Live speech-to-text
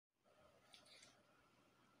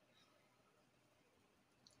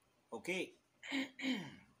Okay.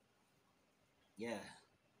 Yeah.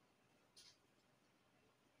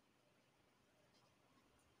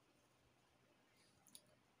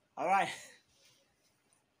 All right.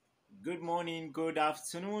 Good morning, good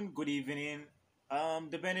afternoon, good evening.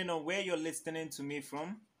 Depending on where you're listening to me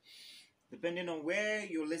from, depending on where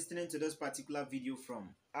you're listening to this particular video from.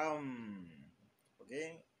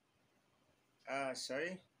 Okay.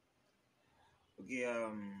 Sorry. Okay.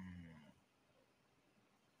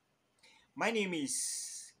 My name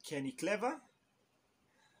is Kenny Clever,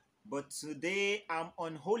 but today I'm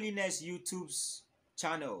on Holiness YouTube's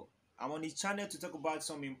channel. I'm on his channel to talk about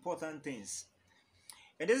some important things,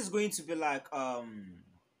 and this is going to be like a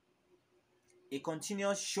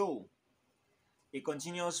continuous show, a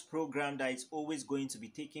continuous program that is always going to be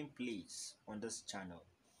taking place on this channel.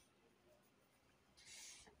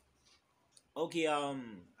 Okay,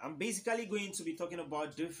 I'm basically going to be talking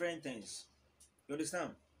about different things. You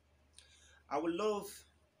understand? I would love,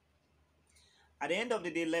 at the end of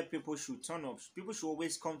the day, let people should turn up. People should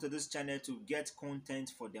always come to this channel to get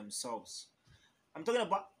content for themselves. I'm talking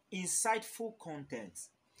about insightful content.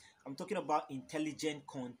 I'm talking about intelligent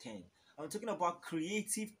content. I'm talking about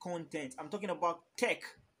creative content. I'm talking about tech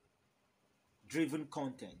driven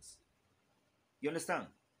content. You understand?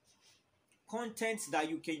 Content that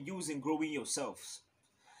you can use in growing yourselves.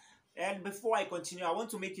 And before I continue, I want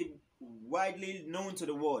to make it widely known to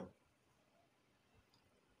the world.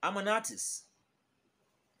 I'm an artist.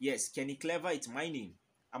 Yes, Kenny Clever, it's my name.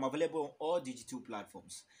 I'm available on all digital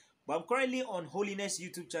platforms. But I'm currently on Holiness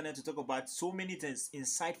YouTube channel to talk about so many things,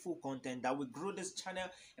 insightful content that will grow this channel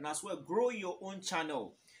and as well grow your own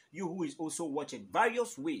channel. You who is also watching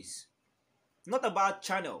various ways. Not about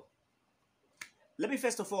channel. Let me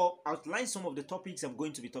first of all outline some of the topics I'm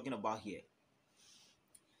going to be talking about here.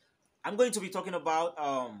 I'm going to be talking about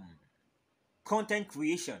content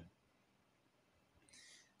creation,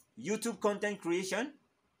 YouTube content creation,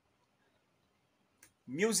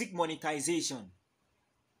 music monetization,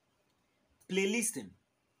 playlisting.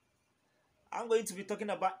 I'm going to be talking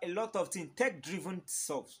about a lot of things, tech-driven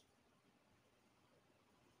stuff.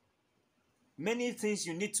 Many things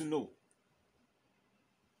you need to know.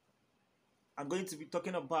 I'm going to be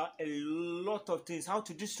talking about a lot of things, how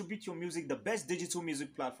to distribute your music, the best digital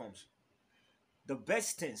music platforms, the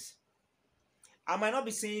best things. I might not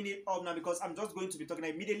be saying it all now because I'm just going to be talking.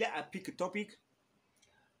 Immediately I pick a topic,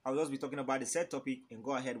 I'll just be talking about the said topic and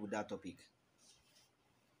go ahead with that topic.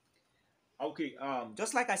 Okay,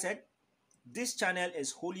 just like I said, this channel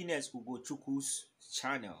is Holiness Ugochukwu's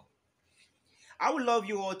channel. I would love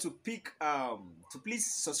you all to to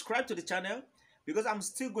please subscribe to the channel because I'm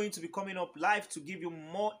still going to be coming up live to give you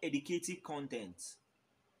more educative content.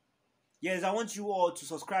 Yes, I want you all to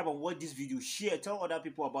subscribe and watch this video, share, tell other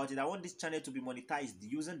people about it. I want this channel to be monetized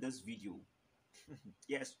using this video.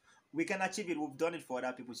 Yes, we can achieve it. We've done it for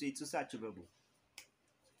other people, so it's also achievable.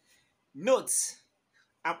 Note,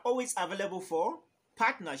 I'm always available for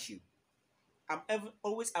partnership.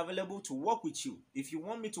 Always available to work with you. If you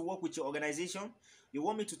want me to work with your organization, you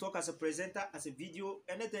want me to talk as a presenter, as a video,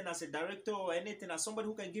 anything as a director or anything, as somebody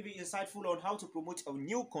who can give you insightful on how to promote a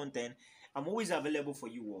new content, I'm always available for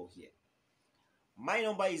you all here. My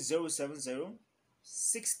number is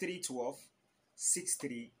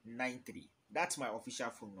 070-6312-6393. That's my official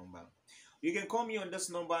phone number. You can call me on this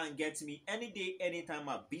number and get me any day, anytime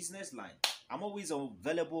at business line. I'm always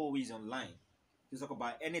available, always online to talk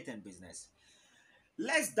about anything business.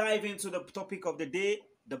 Let's dive into the topic of the day,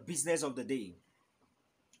 the business of the day,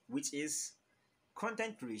 which is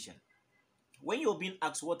content creation. When you're being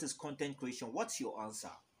asked what is content creation, what's your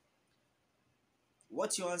answer?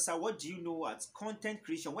 What's your answer? What do you know as content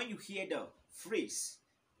creation? When you hear the phrase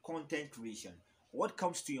content creation, what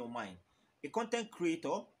comes to your mind? A content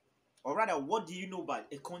creator, or rather, what do you know about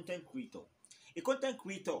a content creator? A content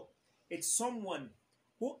creator, it's someone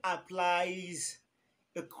who applies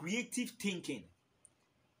a creative thinking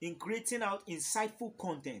in creating out insightful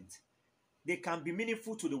content. They can be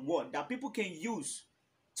meaningful to the world that people can use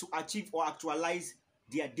to achieve or actualize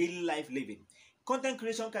their daily life living. Content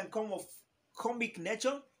creation can come of comic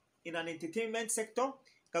nature in an entertainment sector,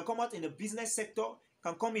 can come out in the business sector,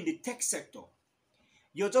 can come in the tech sector.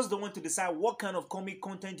 You're just the one to decide what kind of comic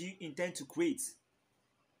content you intend to create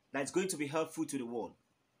that's going to be helpful to the world.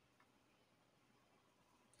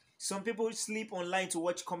 Some people sleep online to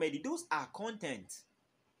watch comedy. Those are content.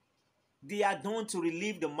 They are done to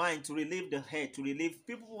relieve the mind, to relieve the head, to relieve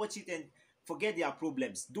people watch it and forget their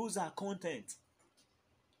problems. Those are content.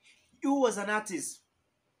 You as an artist,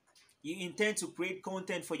 you intend to create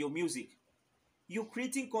content for your music. You're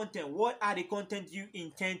creating content. What are the content you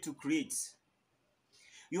intend to create?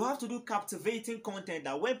 You have to do captivating content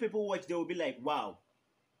that when people watch, they will be like, wow,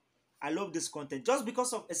 I love this content. Just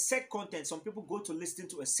because of a set content, some people go to listen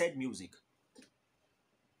to a set music.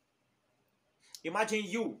 Imagine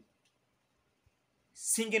you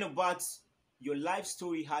singing about your life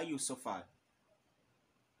story, how you suffered.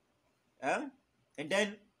 Eh? And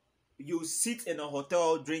then you sit in a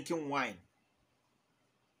hotel drinking wine.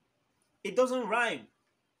 It doesn't rhyme.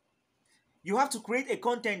 You have to create a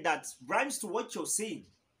content that rhymes to what you're saying.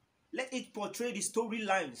 Let it portray the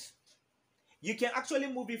storylines. You can actually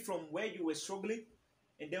move it from where you were struggling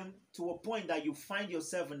and then to a point that you find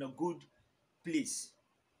yourself in a good place.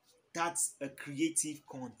 That's a creative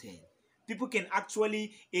content. People can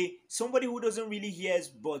actually, somebody who doesn't really hear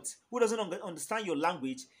but who doesn't understand your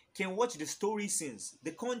language can watch the story scenes,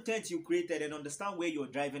 the content you created, and understand where you're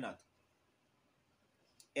driving at.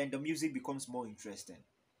 And the music becomes more interesting.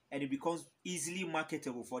 And it becomes easily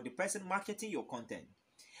marketable for the person marketing your content.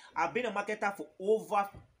 I've been a marketer for over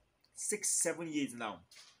 6-7 years now.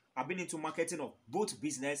 I've been into marketing of both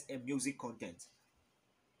business and music content.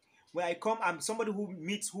 When I come, I'm somebody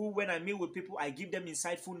who when I meet with people, I give them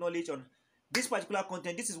insightful knowledge on this particular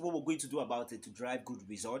content. This is what we're going to do about it to drive good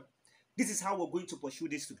result. This is how we're going to pursue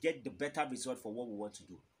this to get the better result for what we want to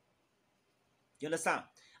do. You understand?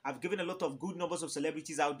 I've given a lot of good numbers of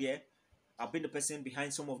celebrities out there. I've been the person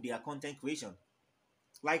behind some of their content creation.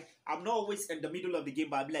 Like, I'm not always in the middle of the game,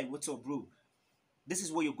 but I'll be like, what's up, bro? This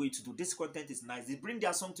is what you're going to do. This content is nice. They bring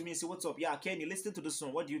their song to me and say, what's up? Yeah, Kenny, listen to the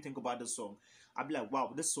song. What do you think about the song? I'll be like,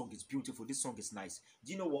 wow, this song is beautiful. This song is nice.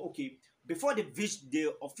 Do you know what? Okay, before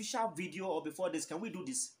the official video or before this, can we do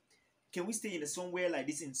this? Can we stay in somewhere like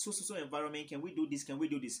this in so environment? Can we do this? Can we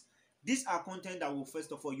do this? These are content that will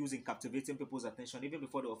first of all use in captivating people's attention even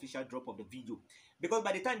before the official drop of the video. Because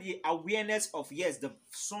by the time the awareness of, yes, the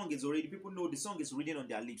song is already, people know the song is reading on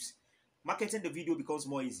their lips, marketing the video becomes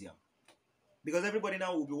more easier. Because everybody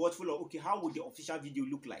now will be watchful of, okay, how would the official video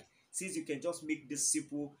look like? Since you can just make this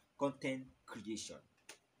simple content creation.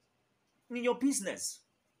 In your business,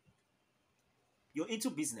 you're into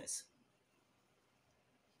business.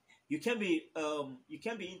 You can be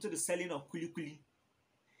into the selling of kuli kuli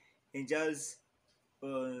and just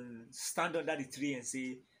stand under the tree and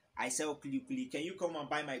say, I sell kuli kuli. Can you come and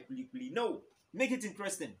buy my kuli kuli? No, make it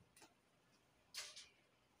interesting.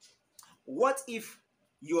 What if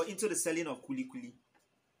you're into the selling of kuli kuli?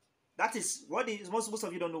 That is what is most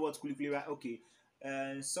of you don't know what kuli kuli, right? Okay,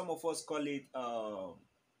 some of us call it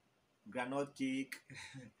granite cake.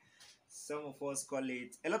 Some of us call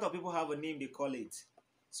it. A lot of people have a name they call it.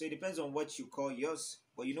 So it depends on what you call yours.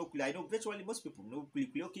 But you know, I know virtually most people know kuli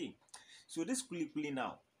kuli. Okay, so this kuli kuli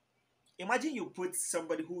now. Imagine you put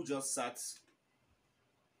somebody who just sat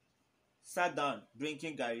down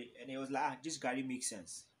drinking gari, and he was like, this gari makes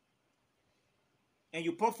sense. And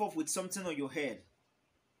you pop off with something on your head,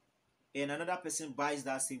 and another person buys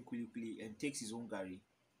that same kuli kuli and takes his own gari.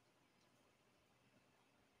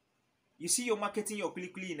 You see, you're marketing your kuli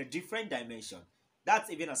kuli in a different dimension. That's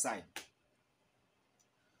even aside.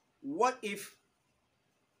 What if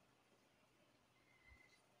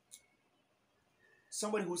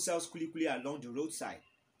somebody who sells kuli kuli along the roadside,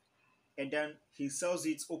 and then he sells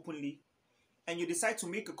it openly, and you decide to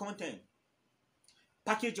make a content,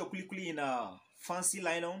 package your kuli kuli in a fancy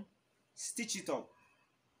nylon, stitch it up,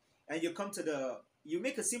 and you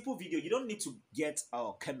make a simple video. You don't need to get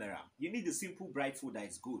a camera. You need a simple bright food that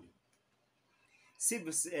is good. Sit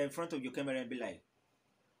in front of your camera and be like,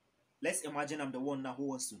 let's imagine I'm the one now who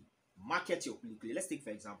wants to market your kuli kuli. Let's take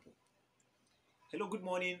for example. Hello, good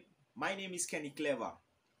morning. My name is Kenny Clever.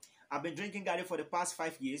 I've been drinking gari for the past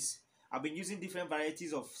 5 years. I've been using different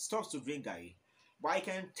varieties of stuff to drink gari. But I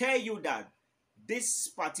can tell you that this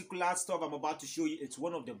particular stuff I'm about to show you, it's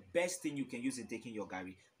one of the best things you can use in taking your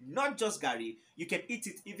gari. Not just gari, you can eat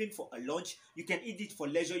it even for a lunch. You can eat it for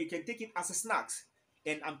leisure. You can take it as a snacks.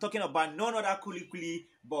 And I'm talking about none other kuli kuli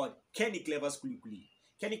but Kenny Clever's kuli kuli.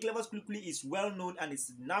 Kenny Clever's kuli kuli is well known and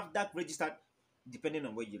it's NAFDAC registered, depending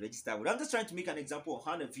on where you register with. I'm just trying to make an example of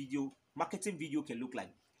how a marketing video can look like.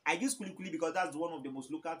 I use kuli kuli because that's one of the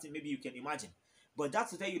most local things maybe you can imagine. But that's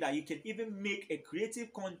to tell you that you can even make a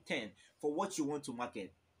creative content for what you want to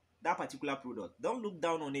market, that particular product. Don't look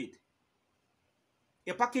down on it.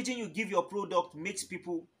 A packaging you give your product makes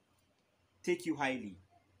people take you highly.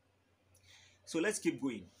 So let's keep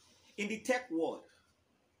going. In the tech world,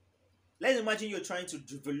 let's imagine you're trying to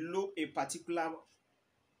develop you're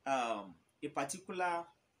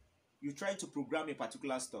trying to program a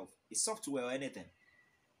particular stuff, a software or anything.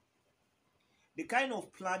 The kind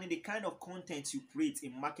of planning, the kind of content you create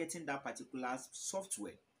in marketing that particular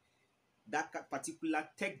software, that particular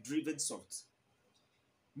tech-driven software,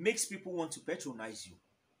 makes people want to patronize you.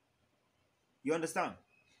 You understand?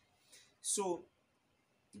 So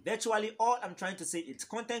virtually all I'm trying to say is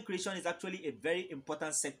content creation is actually a very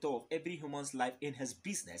important sector of every human's life, in his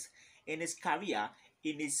business, in his career,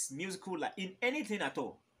 in his musical life, in anything at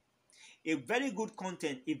all. A very good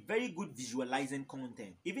content, a very good visualizing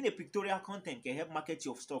content, even a pictorial content can help market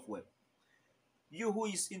your stuff well. You who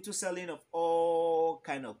is into selling of all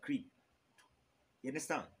kind of creep, you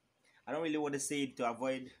understand? I don't really want to say it to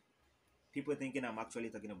avoid people thinking I'm actually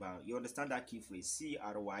talking about. You understand that key phrase,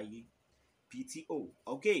 CRYPTO.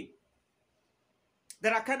 Okay.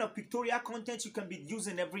 There are kind of pictorial content you can be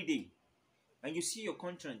using every day, and you see your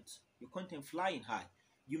content flying high.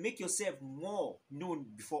 You make yourself more known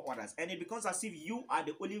before others, and it becomes as if you are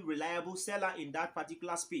the only reliable seller in that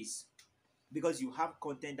particular space because you have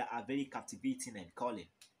content that are very captivating and calling.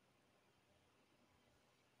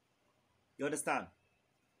 You understand?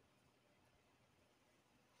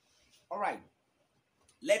 All right,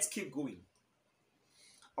 let's keep going.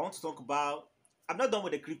 I want to talk about. I'm not done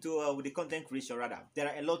with the crypto, with the content creation. Rather, there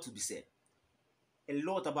are a lot to be said. A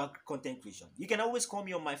lot about content creation. You can always call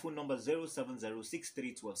me on my phone number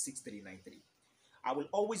 07063126393. I will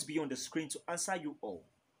always be on the screen to answer you all.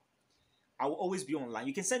 I will always be online.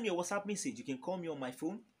 You can send me a WhatsApp message. You can call me on my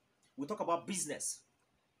phone. We'll talk about business.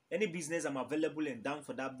 Any business, I'm available and down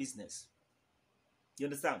for that business. You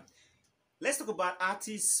understand? Let's talk about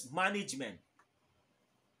artist management.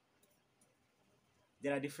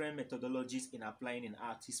 There are different methodologies in applying in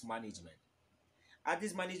artist management.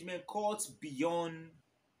 Artist management cuts beyond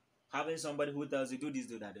having somebody who tells you do this,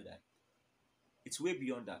 do that, do that. It's way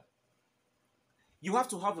beyond that. You have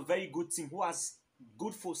to have a very good team who has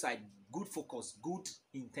good foresight, good focus, good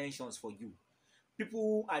intentions for you. People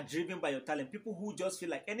who are driven by your talent, people who just feel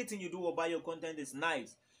like anything you do about your content is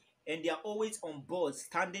nice, and they are always on board,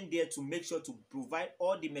 standing there to make sure to provide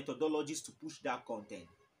all the methodologies to push that content,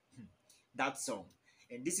 that song.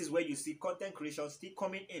 And this is where you see content creation still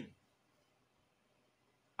coming in.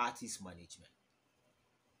 Artist management.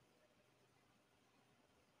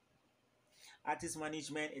 Artist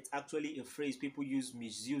management, it's actually a phrase people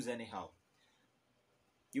misuse anyhow.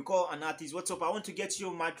 You call an artist, what's up? I want to get you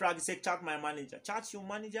on my track. You say, chat my manager. Chat your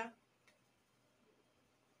manager?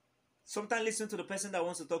 Sometimes listen to the person that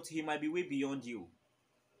wants to talk to him might be way beyond you.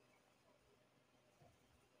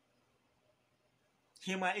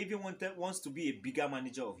 He might even wants to be a bigger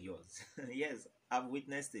manager of yours. Yes, I've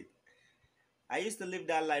witnessed it. I used to live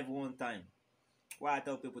that life one time where I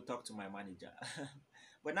tell people talk to my manager.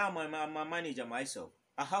 But now my manager myself.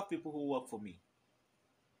 I have people who work for me.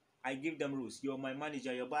 I give them rules. You're my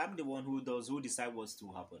manager, but I'm the one who decide what's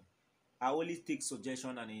to happen. I only take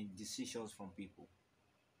suggestions and decisions from people.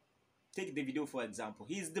 Take the video for example.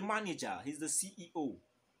 He's the manager. He's the CEO.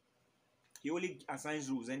 He only assigns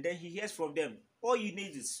rules and then he hears from them. All you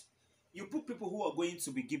need is you put people who are going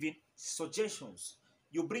to be giving suggestions.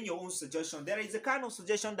 You bring your own suggestion. There is a kind of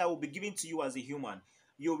suggestion that will be given to you as a human.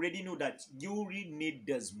 You already know that you really need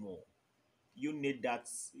this more. You need that.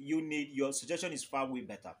 You need your suggestion is far way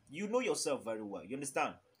better. You know yourself very well. You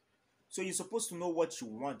understand? So you're supposed to know what you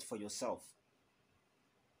want for yourself.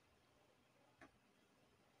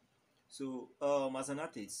 So as an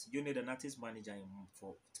artist, you need an artist manager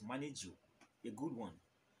to manage you. A good one.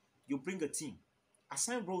 You bring a team.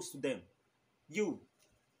 Assign roles to them. Your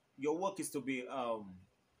work is to be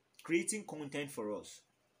creating content for us.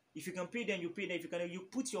 If you can pay them, you pay them. If you can, you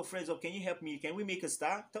put your friends up. Can you help me? Can we make a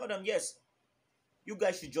star? Tell them yes. You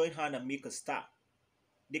guys should join hand and make a star.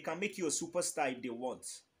 They can make you a superstar if they want.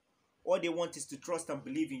 All they want is to trust and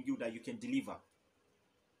believe in you that you can deliver.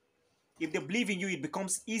 If they believe in you, it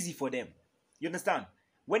becomes easy for them. You understand?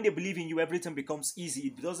 When they believe in you, everything becomes easy.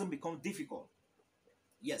 It doesn't become difficult.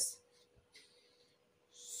 Yes.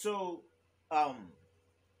 So,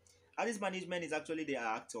 artist management is actually the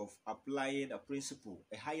act of applying a principle,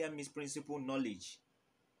 a higher principle knowledge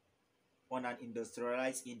on an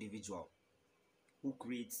industrialized individual who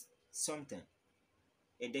creates something.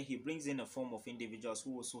 And then he brings in a form of individuals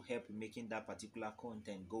who also help in making that particular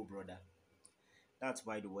content go broader. That's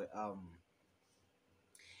by the way.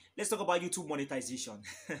 Let's talk about YouTube monetization.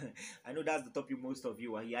 I know that's the topic most of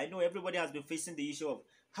you are here. I know everybody has been facing the issue of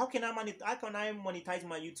how can I monetize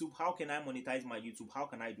my YouTube? How can I monetize my YouTube? How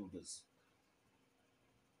can I do this?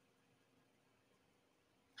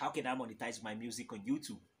 How can I monetize my music on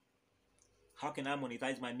YouTube? How can I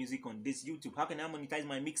monetize my music on this YouTube? How can I monetize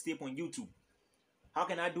my mixtape on YouTube? How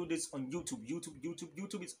can I do this on YouTube?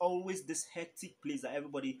 YouTube is always this hectic place that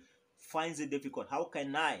everybody finds it difficult. How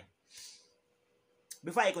can I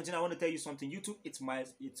Before I continue, I want to tell you something. YouTube, it's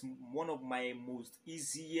one of my most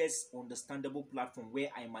easiest understandable platform where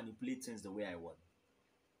I manipulate things the way I want.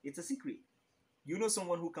 It's a secret. You know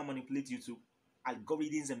someone who can manipulate YouTube,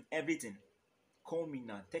 algorithms and everything. Call me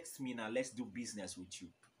now, text me now, let's do business with you.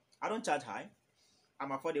 I don't charge high. I'm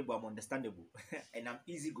affordable, I'm understandable, and I'm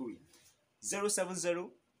easygoing.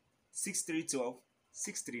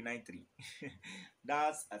 070-6312-6393.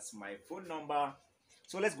 That's my phone number.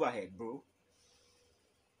 So let's go ahead, bro.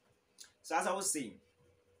 So as I was saying,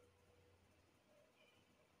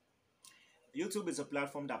 YouTube is a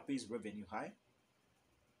platform that pays revenue high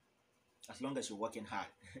as long as you're working hard.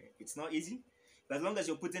 It's not easy, but as long as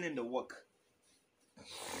you're putting in the work,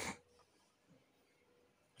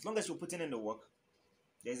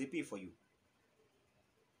 there's a pay for you.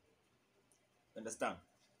 Understand?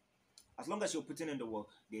 As long as you're putting in the work,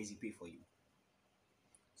 there's a pay for you.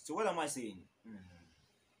 So what am I saying?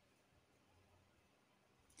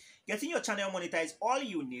 Getting your channel monetized, all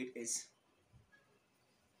you need is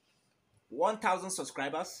 1,000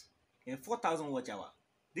 subscribers and 4,000 watch hour.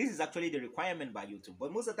 This is actually the requirement by YouTube,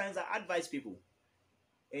 but most of the times I advise people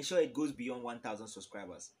ensure it goes beyond 1,000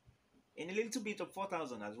 subscribers and a little bit of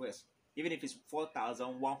 4,000 as well, even if it's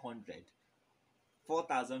 4,100,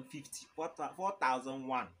 4,050,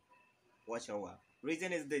 4,001 watch hour.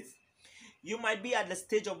 Reason is this: you might be at the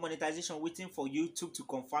stage of monetization waiting for YouTube to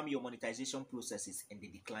confirm your monetization processes and they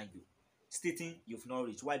decline you, stating you've not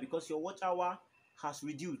reached. Why? Because your watch hour has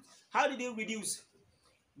reduced. How did it reduce?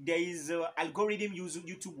 There is algorithm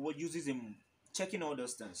YouTube uses in checking all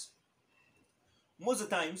those things. Most of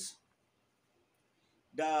the times,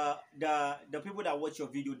 the people that watch your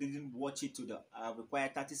video didn't watch it to the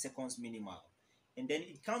required 30 seconds minimal, and then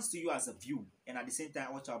it counts to you as a view, and at the same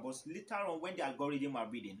time watch our boss. Later on, when the algorithm are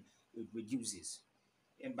reading, it reduces,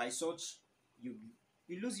 and by such you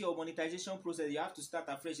lose your monetization process. You have to start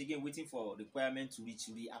afresh again, waiting for requirement to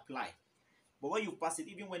reapply. But when you pass it,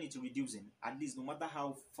 even when it's reducing, at least no matter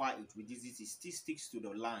how far it reduces, it still sticks to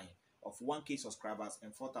the line of 1K subscribers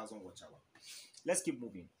and 4,000 watch hour. Let's keep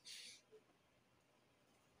moving.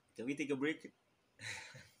 Can we take a break?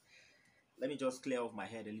 Let me just clear off my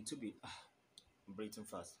head a little bit. I'm breathing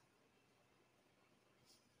fast.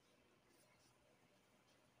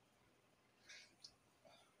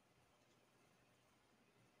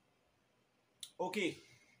 Okay,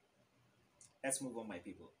 let's move on, my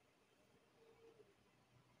people.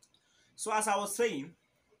 So as I was saying,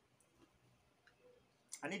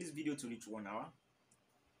 I need this video to reach 1 hour.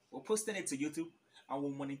 We're posting it to YouTube and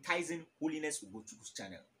we're monetizing Holiness Ugochukwu's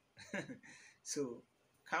channel. So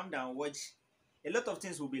calm down, watch. A lot of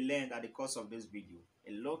things will be learned at the course of this video.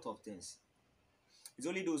 A lot of things. It's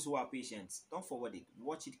only those who are patient. Don't forward it.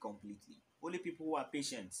 Watch it completely. Only people who are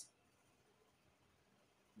patient,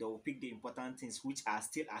 they will pick the important things which are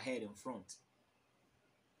still ahead in front.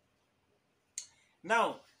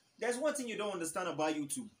 Now, there's one thing you don't understand about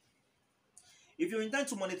YouTube. If you intend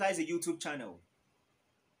to monetize a YouTube channel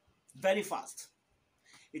very fast,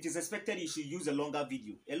 it is expected you should use a longer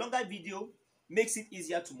video. A longer video makes it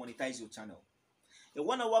easier to monetize your channel. A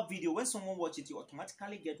 1 hour video, when someone watches it, you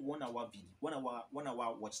automatically get 1 hour video, 1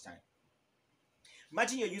 hour watch time.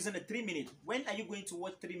 Imagine you're using a 3 minute. When are you going to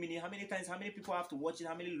watch 3 minutes? How many times? How many people have to watch it?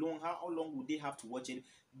 How long would they have to watch it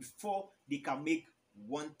before they can make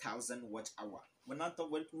 1,000 watch hour?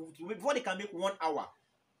 Before they can make 1 hour,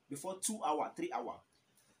 before 2 hours, 3 hours.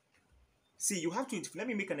 See, you have to. Let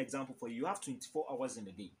me make an example for you. You have 24 hours in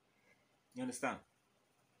a day. You understand?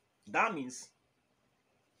 That means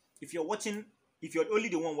if you're only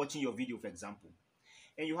the one watching your video, for example,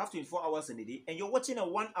 and you have 24 hours in a day, and you're watching a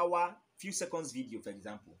 1 hour, few seconds video, for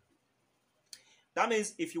example, that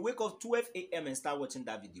means if you wake up 12 a.m. and start watching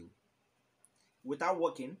that video, without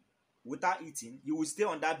working, without eating, you will stay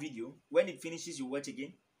on that video. When it finishes, you watch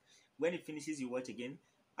again. When it finishes, you watch again.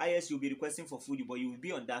 Yes, you'll be requesting for food, but you will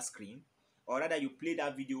be on that screen. Or rather, you play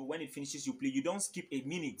that video. When it finishes, you play. You don't skip a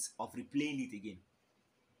minute of replaying it again.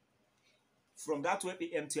 From that 12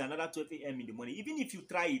 a.m. to another 12 a.m. in the morning. Even if you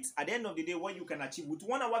try it, at the end of the day, what you can achieve with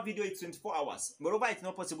 1 hour video is 24 hours. Moreover, it's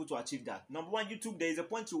not possible to achieve that. Number one, YouTube, there is a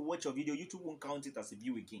point you watch your video, YouTube won't count it as a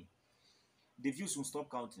view again. The views will stop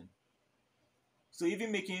counting. So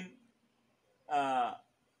even making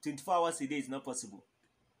 24 hours a day is not possible.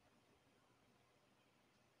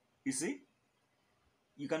 You see?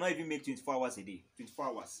 You cannot even make 24 hours a day. 24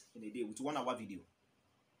 hours in a day with 1 hour video.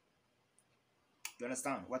 You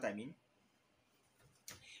understand what I mean?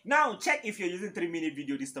 Now, check if you're using 3-minute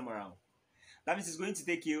video this time around. That means it's going to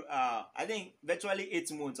take you, I think, virtually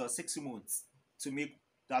 8 months or 6 months to make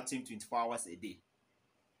that same 24 hours a day.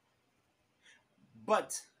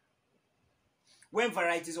 But When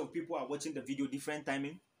varieties of people are watching the video, different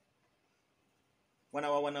timing. 1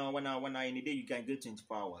 hour, 1 hour, 1 hour, 1 hour in a day, you can get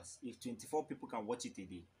 24 hours. If 24 people can watch it a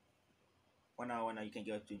day, 1 hour, 1 hour, you can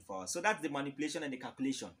get 24 hours. So that's the manipulation and the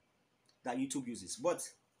calculation that YouTube uses. But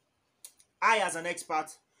I, as an expert,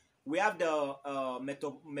 we have the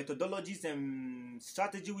methodologies and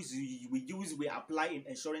strategies we apply in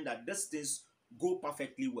ensuring that these things go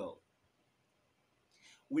perfectly well.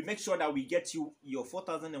 We make sure that we get you your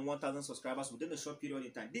 4,000 and 1,000 subscribers within a short period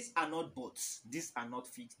of time. These are not bots. These are not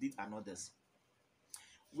fixed. These are not this.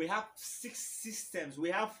 We have 6 systems. We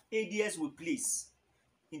have ADS we place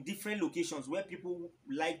in different locations where people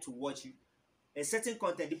like to watch you. A certain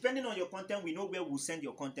content. Depending on your content, we know where we'll send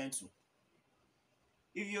your content to.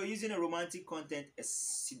 If you're using a romantic content, a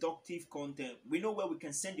seductive content, we know where we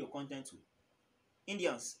can send your content to.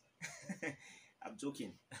 Indians. I'm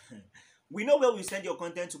joking. We know where we send your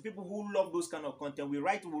content to. People who love those kind of content. We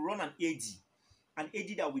run an AD. An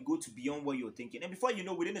AD that will go to beyond what you're thinking. And before you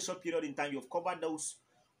know, within a short period in time, you've covered those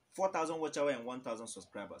 4,000 watch hour and 1,000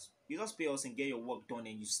 subscribers. You just pay us and get your work done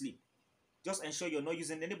and you sleep. Just ensure you're not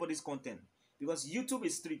using anybody's content. Because YouTube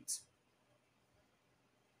is strict.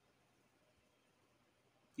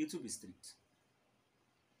 YouTube is strict.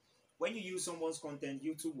 When you use someone's content,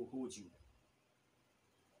 YouTube will hold you.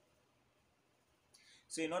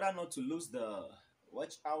 So in order not to lose the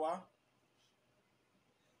watch hour,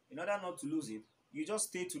 in order not to lose it, you just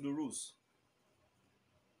stay to the rules.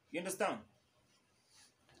 You understand?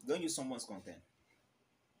 Don't use someone's content.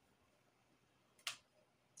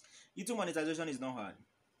 YouTube monetization is not hard.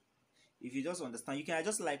 If you just understand, you can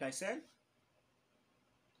just, like I said,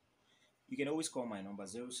 you can always call my number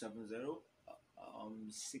 070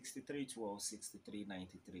 6312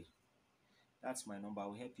 6393. That's my number. I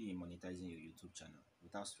will help you in monetizing your YouTube channel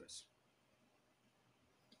without stress.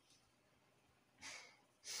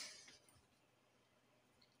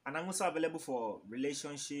 And I'm also available for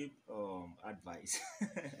relationship advice.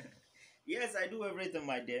 Yes, I do everything,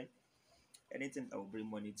 my dear. Anything that will bring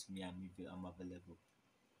money to me, I'm available.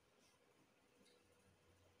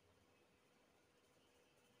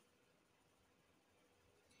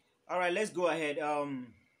 All right, let's go ahead.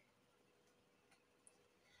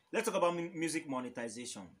 Let's talk about music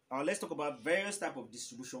monetization. Let's talk about various type of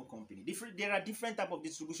distribution company. There are different type of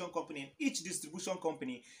distribution company, and each distribution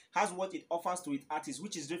company has what it offers to its artists,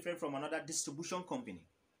 which is different from another distribution company.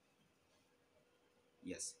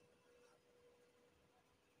 Yes.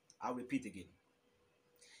 I'll repeat again.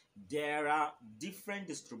 There are different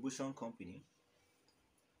distribution company,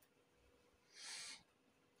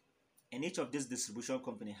 and each of these distribution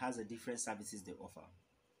company has a different services they offer.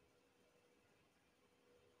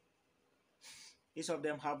 Each of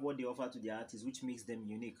them have what they offer to the artists, which makes them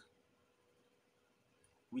unique,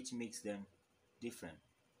 which makes them different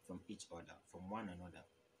from each other, from one another.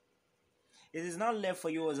 It is now left for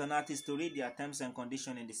you as an artist to read their terms and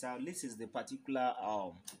conditions and decide this is the particular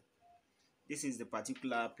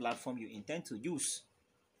platform you intend to use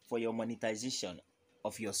for your monetization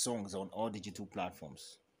of your songs on all digital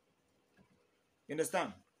platforms. You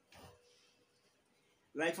understand?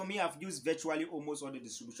 Like for me, I've used virtually almost all the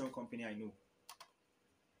distribution company I know.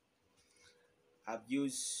 I've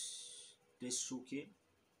used Deshoke.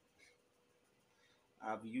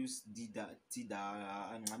 I've used Ditto.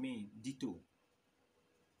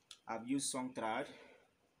 I've used Songtrad.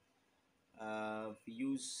 I've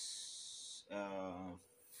used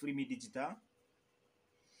Freemi Digital.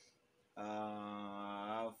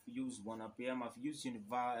 I've used 1PM. I've used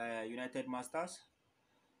United Masters.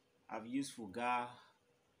 I've used Fuga.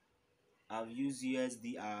 I've used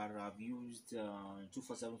USDR. I've used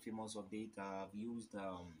 247 Famous Update. I've used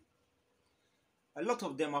a lot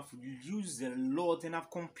of them. I've used a lot and I've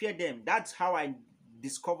compared them. That's how I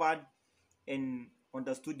discovered and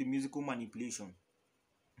understood the musical manipulation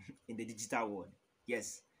in the digital world.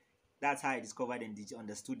 Yes, that's how I discovered and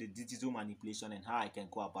understood the digital manipulation and how I can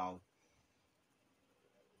go about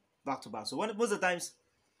back to back. So most of the times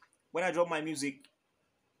when I drop my music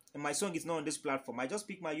and my song is not on this platform, I just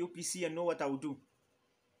pick my UPC and know what I will do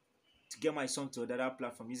to get my song to another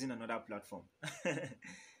platform using another platform.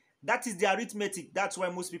 That is the arithmetic. That's why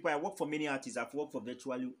most people, I work for many artists. I've worked for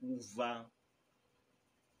virtually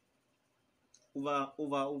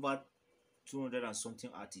over 200 and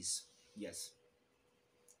something artists. Yes,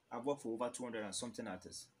 I've worked for over 200 and something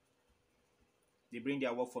artists. They bring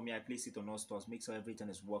their work for me, I place it on all stores, make sure everything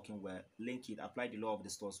is working well, link it, apply the law of the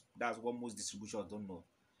stores. That's what most distributors don't know.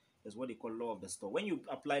 That's what they call law of the store. When you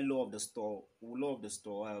apply law of the store,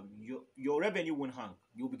 your revenue won't hang.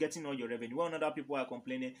 You'll be getting all your revenue. When other people are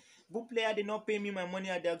complaining, book player did not pay me my money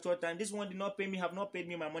at the actual time. This one did not pay me, have not paid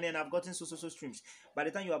me my money, and I've gotten so streams. By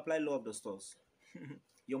the time you apply law of the stores,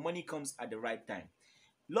 your money comes at the right time.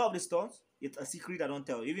 Law of the stores, it's a secret I don't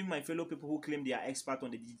tell. Even my fellow people who claim they are expert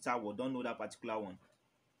on the digital world don't know that particular one.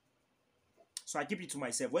 So I keep it to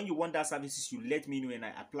myself. When you want that services, you let me know and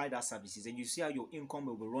I apply that services, and you see how your income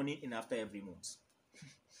will be running in after every month.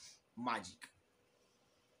 Magic.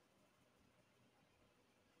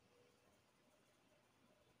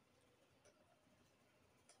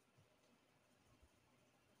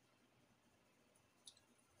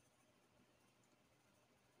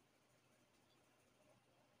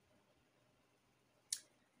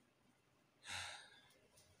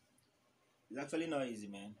 It's actually not easy,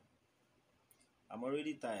 man. I'm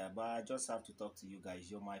already tired, but I just have to talk to you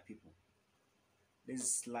guys. You're my people.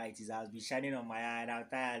 This light has been shining on my eye, and I'm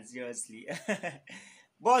tired, seriously.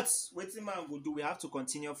 But what the man will do, we have to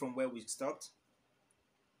continue from where we stopped.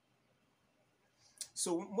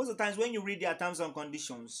 So most of the times when you read their terms and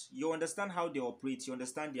conditions, you understand how they operate, you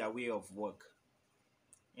understand their way of work.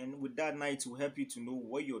 And with that now it will help you to know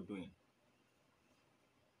what you're doing.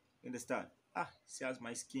 You understand? See as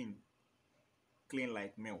my skin clean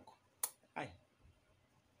like milk. Aye.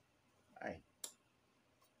 Aye.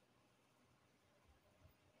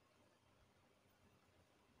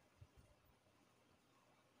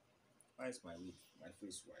 Why is my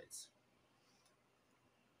face white?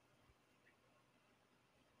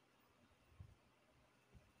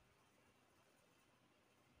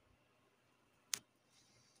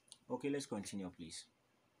 Okay, let's continue, please.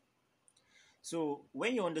 So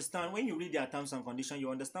when you read their terms and conditions, you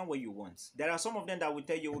understand what you want. There are some of them that will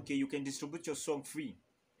tell you, okay, you can distribute your song free,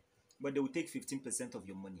 but they will take 15% of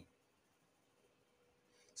your money.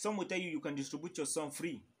 Some will tell you can distribute your song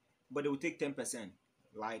free, but they will take 10%.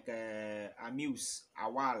 Like Amuse,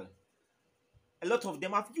 Awal. A lot of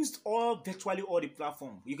them, I've used virtually all the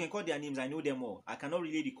platform. You can call their names, I know them all. I cannot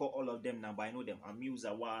really recall all of them now, but I know them. Amuse,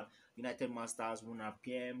 Awal, United Masters, Muna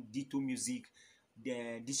PM, D2 Music,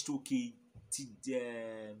 the Distro Key,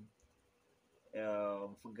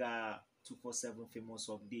 forgot 247 famous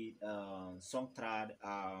update, Songtrad,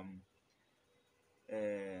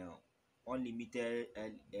 unlimited,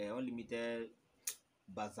 unlimited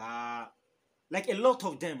bazaar, like a lot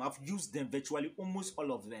of them. I've used them virtually, almost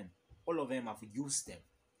all of them. All of them I've used them.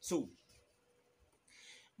 So,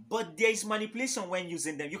 but there is manipulation when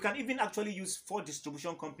using them. You can even actually use 4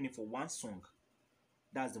 distribution company for one song.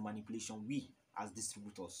 That's the manipulation we as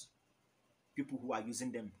distributors, people who are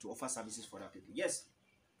using them to offer services for other people. Yes.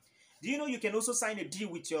 Do you know you can also sign a deal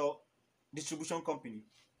with your distribution company?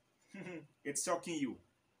 It's shocking you.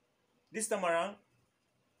 This time around,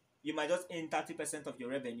 you might just earn 30% of your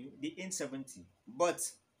revenue. They earn 70%. But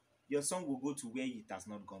your song will go to where it has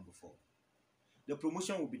not gone before. The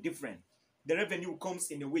promotion will be different. The revenue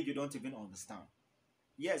comes in a way you don't even understand.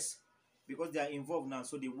 Yes, because they are involved now,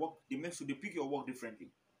 so they make sure they pick your work differently.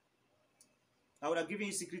 I would have given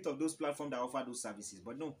you secret of those platforms that offer those services,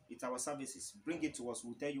 but no, it's our services. Bring it to us.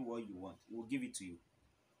 We'll tell you what you want. We'll give it to you.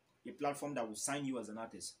 A platform that will sign you as an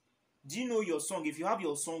artist. Do you know your song? If you have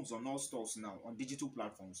your songs on all stores now, on digital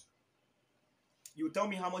platforms, you tell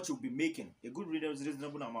me how much you'll be making. A good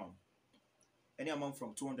reasonable amount. Any amount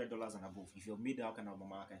from $200 and above. If you've made that kind of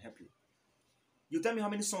amount, I can help you. You tell me how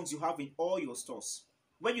many songs you have in all your stores.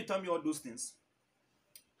 When you tell me all those things,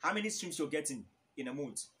 how many streams you're getting in a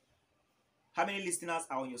month, how many listeners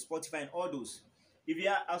are on your Spotify and all those. If you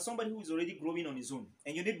are somebody who is already growing on his own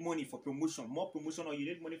and you need money for promotion, more promotion, or you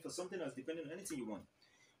need money for something else, depending on anything you want,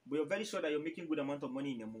 but you're very sure that you're making good amount of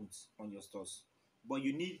money in a month on your stores, but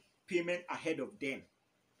you need payment ahead of them,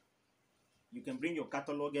 you can bring your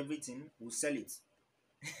catalog, everything, we'll sell it.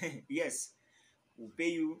 Yes, we'll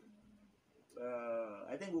pay you.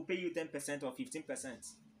 I think we'll pay you 10% or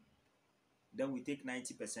 15%. Then we take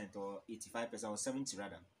 90% or 85% or 70%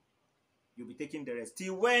 rather. You'll be taking the rest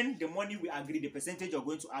till when the money we agree, the percentage you're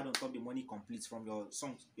going to add on top the money completes from your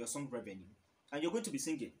song revenue, and you're going to be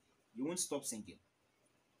singing. You won't stop singing.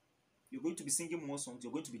 You're going to be singing more songs.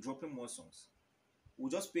 You're going to be dropping more songs. We'll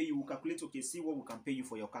just pay you. We'll calculate. Okay, see what we can pay you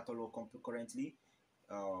for your catalog currently.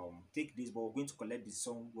 Take this, but we're going to collect this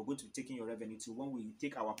song. We're going to be taking your revenue till when we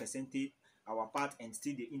take our percentage, our part, and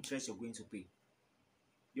still the interest you're going to pay.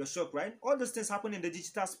 You're shocked, right? All those things happen in the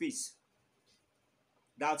digital space.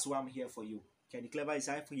 That's why I'm here for you. Kenny Clever is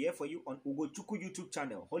here for you on Ugochukwu YouTube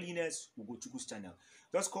channel, Holiness Ugochukwu's channel.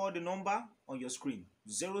 Just call the number on your screen,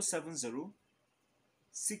 070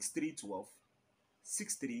 6312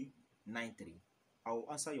 6393. I'll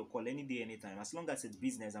answer your call any day, anytime. As long as it's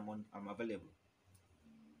business, I'm available.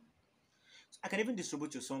 So I can even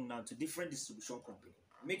distribute your song now to different distribution companies,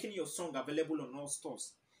 making your song available on all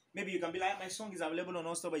stores. Maybe you can be like, my song is available on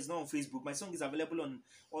all stores, but it's not on Facebook. My song is available on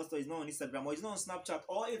all stores, it's not on Instagram, or it's not on Snapchat,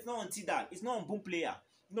 or it's not on Tidal, it's not on Boom Player.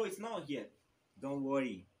 No, it's not here. Don't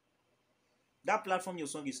worry. That platform your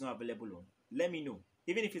song is not available on, let me know.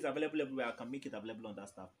 Even if it's available everywhere, I can make it available on that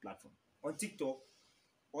stuff platform. On TikTok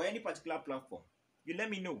or any particular platform. You let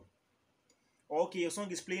me know. Or okay, your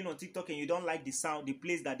song is playing on TikTok and you don't like the sound, the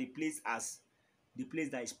place that they place as the place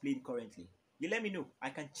that is playing currently. You let me know. I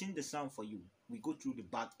can change the sound for you. We go through the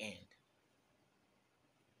back end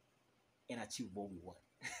and achieve what we want.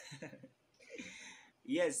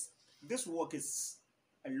 Yes, this work is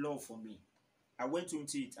a love for me. I went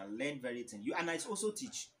into it and learned very thing. You and I also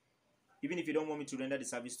teach. Even if you don't want me to render the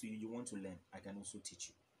service to you, you want to learn, I can also teach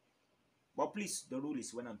you. But please, the rule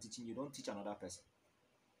is when I'm teaching you, don't teach another person.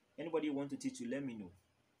 Anybody who want to teach you, let me know.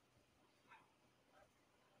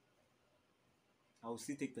 I will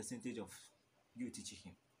still take percentage of you teaching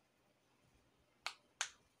him.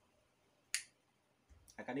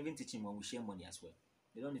 I can even teach him when we share money as well.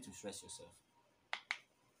 You don't need to stress yourself.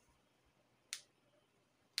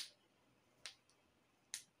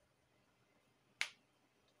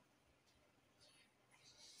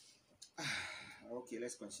 Okay,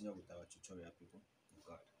 let's continue with our tutorial, people. Oh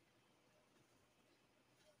God.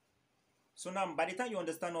 So now, by the time you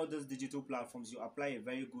understand all those digital platforms, you apply a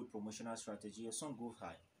very good promotional strategy. Your song goes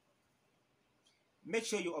high. Make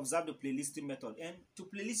sure you observe the playlisting method. And to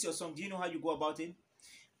playlist your song, do you know how you go about it?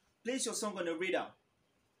 Place your song on the radar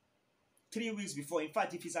 3 weeks before. In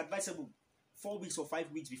fact, if it's advisable, 4 weeks or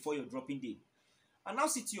 5 weeks before your dropping date.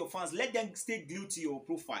 Announce it to your fans. Let them stay glued to your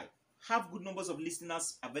profile. Have good numbers of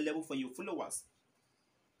listeners available for your followers.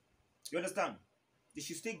 You understand? They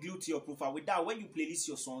should stay glued to your profile. With that, when you playlist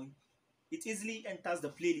your song, it easily enters the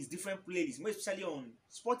playlist, different playlists, more especially on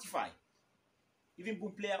Spotify. Even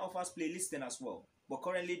Boom Player offers playlisting as well. But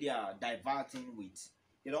currently they are diverting with,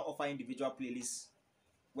 they don't offer individual playlists.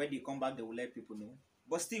 When they come back, they will let people know.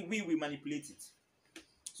 But still, we manipulate it.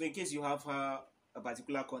 So in case you have a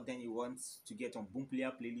particular content you want to get on Boom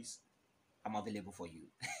Player playlist, I'm available for you.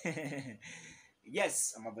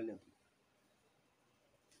 Yes, I'm available.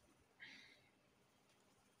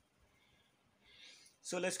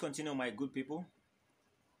 So let's continue, my good people.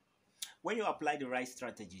 When you apply the right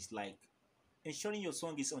strategies, like ensuring your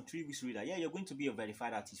song is on 3 weeks reader, yeah, you're going to be a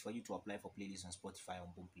verified artist for you to apply for playlists on Spotify,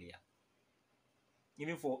 on Boom Player.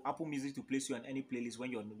 Even for Apple Music to place you on any playlist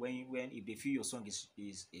when you're when if they feel your song is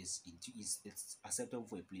it's acceptable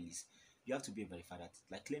for a playlist, you have to be a verified artist.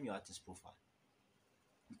 Like claim your artist profile,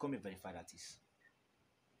 become a verified artist.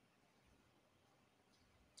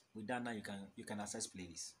 With that now you can access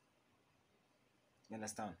playlists. You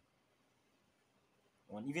understand?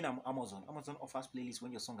 On even Amazon offers playlists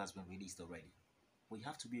when your song has been released already. But you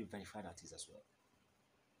have to be a verified artist as well.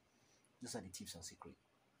 Those are the tips and secret.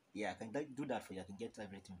 Yeah, I can do that for you. I can get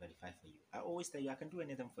everything verified for you. I always tell you I can do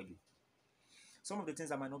anything for you. Some of the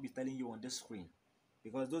things I might not be telling you on this screen,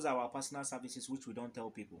 because those are our personal services which we don't tell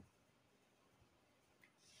people.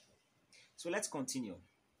 So let's continue.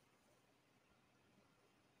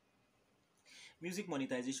 Music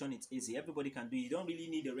monetization, it's easy. Everybody can do it. You don't really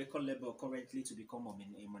need a record label currently to become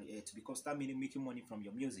start making money from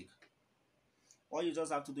your music. All you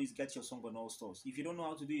just have to do is get your song on all stores. If you don't know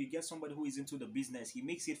how to do it, you get somebody who is into the business. He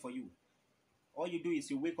makes it for you. All you do is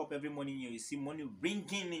you wake up every morning and you see money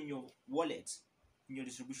ringing in your wallet, in your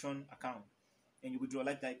distribution account, and you would draw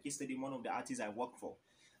like that. Yesterday, one of the artists I work for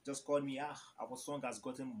just called me. Our song has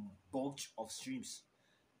gotten bulk of streams.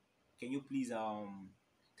 Can you please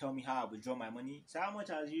tell me how I withdraw my money? So how much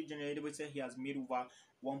has you generated? He said he has made over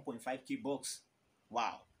 1.5k bucks.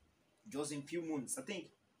 Wow, just in few months. I think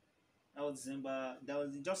that was December. That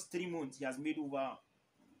was just 3 months. He has made over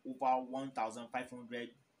 1,500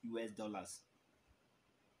 US dollars.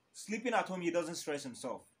 Sleeping at home, he doesn't stress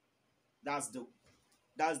himself. That's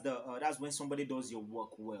when somebody does your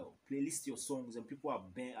work well. Playlist your songs and people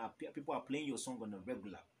are playing your song on a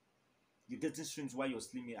regular. You're getting streams while you're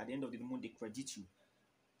sleeping. At the end of the month, they credit you. He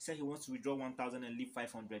said he wants to withdraw 1,000 and leave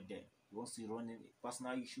 500 there. He wants to run in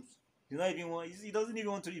personal issues. He doesn't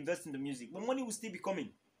even want to invest in the music. But money will still be coming.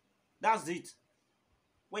 That's it.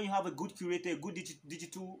 When you have a good curator, a good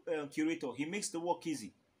digital curator, he makes the work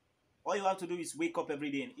easy. All you have to do is wake up every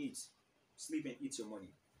day and eat. Sleep and eat your money.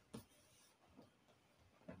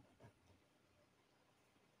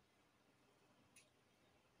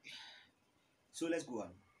 So let's go on.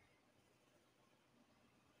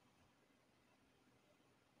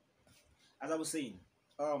 As I was saying,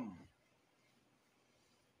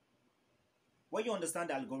 When you understand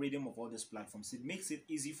the algorithm of all these platforms, it makes it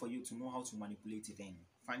easy for you to know how to manipulate it and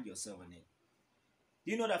find yourself in it.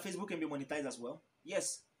 Do you know that Facebook can be monetized as well?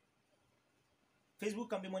 Yes, Facebook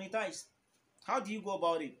can be monetized. How do you go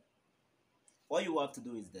about it? All you have to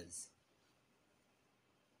do is this.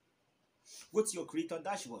 Go to your creator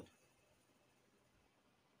dashboard.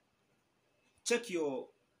 Check your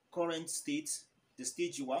current state, the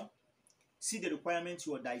stage you are. See the requirement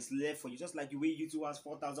that is left for you. Just like the way YouTube has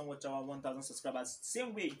 4,000 watch hour, 1,000 subscribers.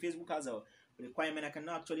 Same way Facebook has a requirement. I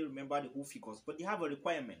cannot actually remember the whole figures, but they have a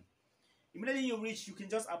requirement. Immediately you reach, you can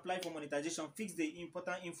just apply for monetization, fix the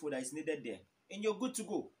important info that is needed there, and you're good to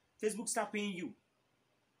go. Facebook start paying you.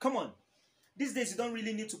 Come on. These days, you don't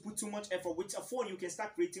really need to put too much effort. With a phone, you can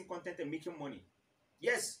start creating content and making money.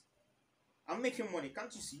 Yes, I'm making money.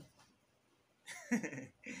 Can't you see?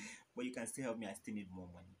 But you can still help me. I still need more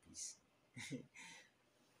money, please.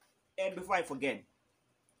 And before I forget,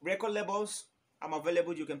 record labels, I'm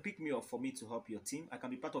available. You can pick me up for me to help your team. I can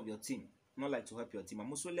be part of your team. Not like to help your team. I'm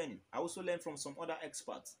also learning. I also learn from some other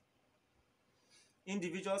experts.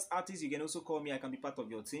 Individuals, artists, you can also call me. I can be part of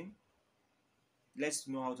your team. Let's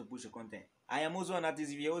know how to push your content. I am also an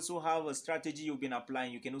artist. If you also have a strategy you've been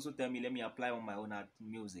applying, you can also tell me, let me apply on my own art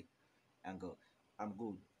music. And go. I'm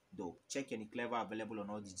good. Dope. Check any clever available on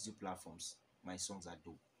all digital platforms. My songs are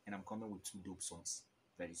dope. And I'm coming with 2 dope songs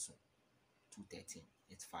very soon. 213.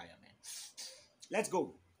 It's fire, man. Let's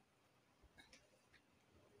go.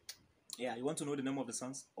 Yeah, you want to know the name of the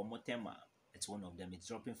songs? Omotema. It's one of them. It's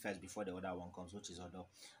dropping first before the other one comes, which is other.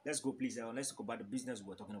 Let's go, please. Let's talk about the business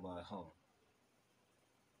we're talking about at home.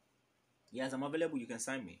 Yes, I'm available. You can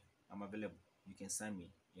sign me. I'm available. You can sign me.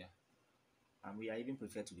 Yeah. And I even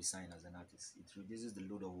prefer to be signed as an artist. It reduces the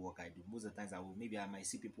load of work I do. Most of the times I might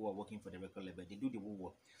see people who are working for the record label. They do the whole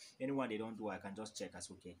work. Anyone they don't do, I can just check as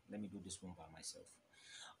okay. Let me do this one by myself.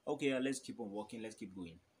 Okay, let's keep on working. Let's keep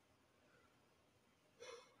going.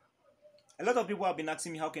 A lot of people have been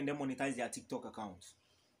asking me how can they monetize their TikTok account.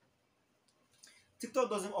 TikTok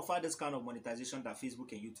doesn't offer this kind of monetization that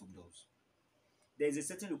Facebook and YouTube does. There is a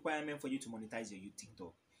certain requirement for you to monetize your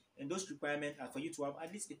TikTok. And those requirements are for you to have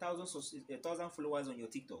at least 1,000 followers on your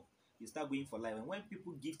TikTok. You start going for live. And when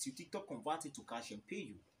people give to you, TikTok convert it to cash and pay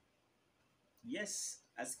you. Yes,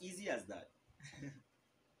 as easy as that.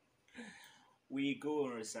 We go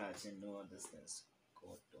on research and know these things.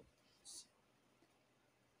 God,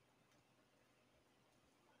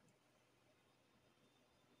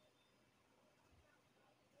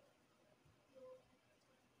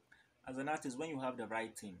 as an artist, when you have the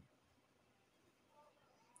right team,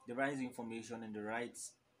 the right information, and the right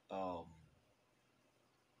um,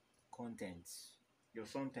 content, your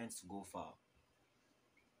song tends to go far.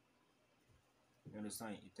 You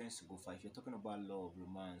understand? It tends to go far. If you're talking about love,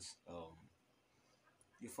 romance,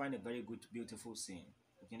 you find a very good, beautiful scene.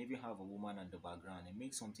 You can even have a woman in the background and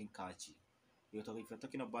make something catchy. If you're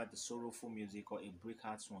talking about the sorrowful music or a break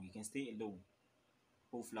heart song, you can stay alone,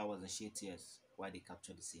 hold flowers and shed tears while they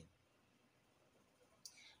capture the scene.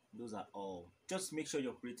 Those are all. Just make sure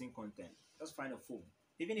you're creating content. Just find a phone.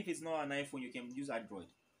 Even if it's not an iPhone, you can use Android.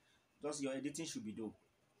 Just your editing should be dope.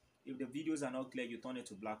 If the videos are not clear, you turn it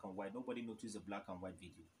to black and white. Nobody notices a black and white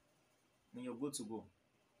video. Then you're good to go.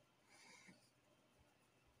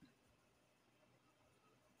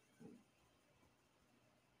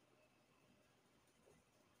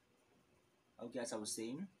 Okay, as I was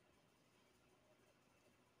saying,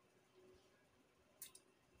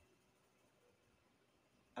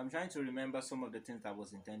 I'm trying to remember some of the things I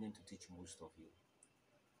was intending to teach most of you.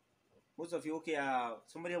 Most of you, okay,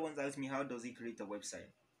 somebody once asked me, how does he create a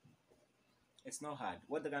website? It's not hard.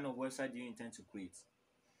 What kind of website do you intend to create?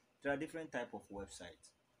 There are different types of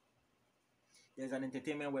websites. There's an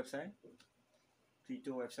entertainment website,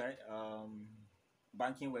 crypto website,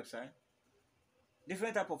 banking website.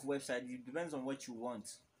 Different type of website. It depends on what you want.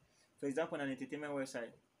 For example, an entertainment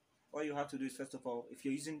website, all you have to do is, first of all, if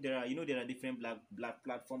you're using there are different black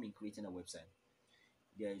platform in creating a website.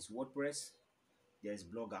 There is WordPress, there is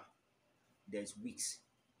Blogger, there is Wix.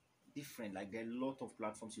 Different, like there are a lot of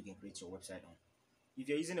platforms you can create your website on. If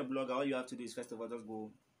you're using a blogger, all you have to do is, first of all, just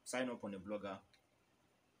go sign up on a blogger.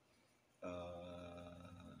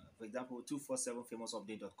 For example,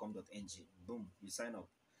 247famousupdate.com.ng. Boom, you sign up.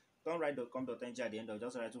 Don't write .com.ng at the end of it,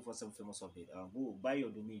 just write 247famousupdate. Go buy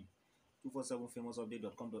your domain,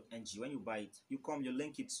 247famousupdate.com.ng. When you buy it, you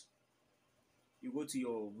link it. You go to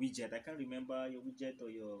your widget. I can't remember your widget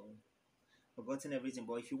or your forgotten everything.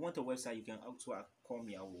 But if you want a website, you can also call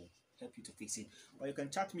me. I will help you to fix it. Or you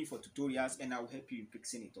can chat me for tutorials, and I will help you in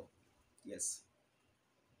fixing it up. Yes.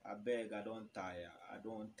 I beg. I don't tire.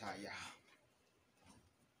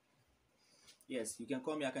 Yes, you can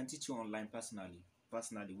call me. I can teach you online personally.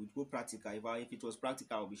 Personally, we go practical. If it was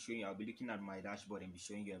practical, I'll be showing you. I'll be looking at my dashboard and be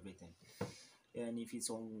showing you everything. And if it's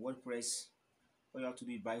on WordPress, all you have to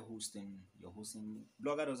do is buy hosting. Your hosting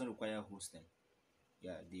Blogger doesn't require hosting.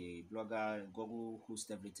 Yeah, the Blogger Google hosts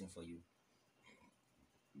everything for you.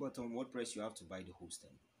 But on WordPress, you have to buy the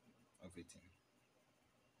hosting, everything.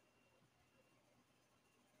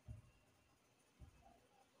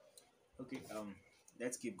 Okay.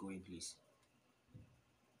 Let's keep going, please.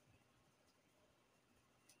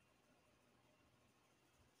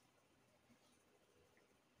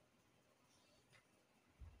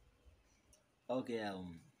 Okay.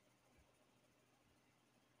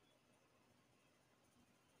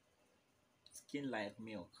 Skin like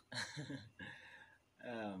milk.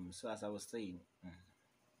 So as I was saying,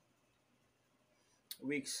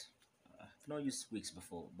 Wix. I've not used Wix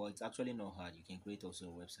before, but it's actually not hard. You can create also a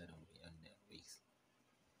website on Wix.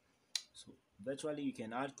 So virtually, you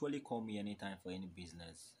can actually call me anytime for any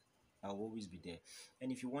business. I'll always be there.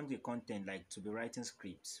 And if you want the content, like to be writing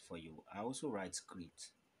scripts for you, I also write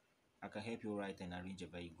scripts. I can help you write and arrange a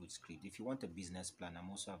very good script. If you want a business plan, I'm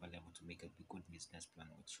also available to make a good business plan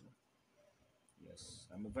with you. Yes,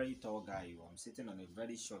 I'm a very tall guy. I'm sitting on a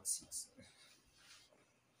very short seat.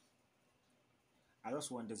 I just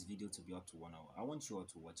want this video to be up to 1 hour. I want you all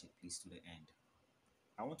to watch it, please, to the end.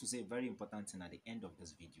 I want to say a very important thing at the end of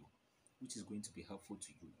this video, which is going to be helpful to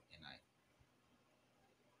you and I.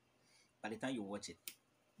 By the time you watch it,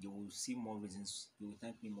 you will see more reasons. You will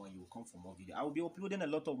thank me more. You will come for more video. I will be uploading a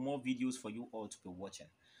lot of more videos for you all to be watching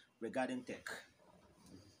regarding tech.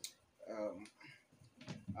 Um,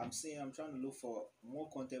 I'm saying I'm trying to look for more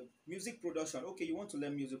content. Music production. Okay, you want to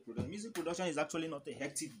learn music production. Music production is actually not a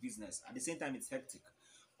hectic business. At the same time, it's hectic.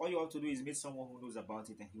 All you have to do is meet someone who knows about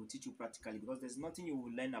it and he will teach you practically, because there's nothing you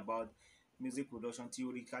will learn about music production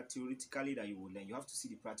theoretically that you will learn. You have to see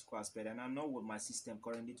the practical aspect. And I'm not with my system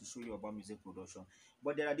currently to show you about music production.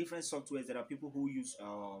 But there are different softwares. There are people who use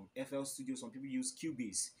FL Studio. Some people use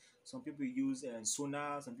Cubase. Some people use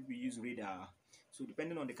Sonar. Some people use Radar. So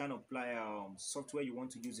depending on the kind of software you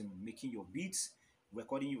want to use in making your beats,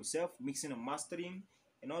 recording yourself, mixing and mastering,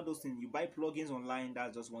 and all those things, you buy plugins online.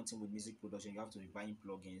 That's just one thing with music production. You have to be buying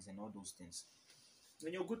plugins and all those things.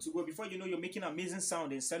 And you're good to go. Before you know, you're making amazing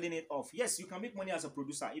sound and selling it off. Yes, you can make money as a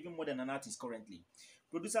producer, even more than an artist currently.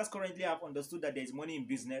 Producers currently have understood that there's money in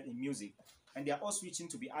business, in music, and they are all switching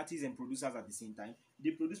to be artists and producers at the same time.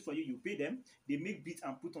 They produce for you, you pay them, they make beats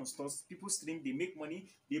and put on stores, people stream, they make money,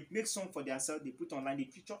 they make song for themselves, they put online, they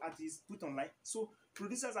feature artists, put online. So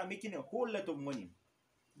producers are making a whole lot of money.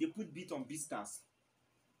 They put beat on BeatStars.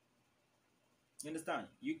 You understand?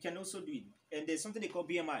 You can also do it. And there's something they call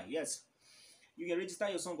BMI. Yes. You can register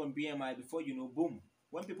your song on BMI before you know, boom.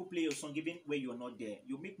 When people play your song, even where you're not there,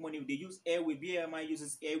 you make money. They use Airwave. BMI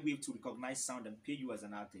uses Airwave to recognize sound and pay you as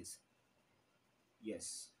an artist.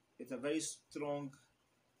 Yes. It's a very strong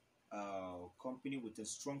company with a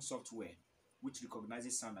strong software which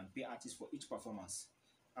recognizes sound and pay artists for each performance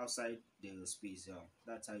outside the space.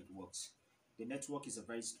 That's how it works. The network is a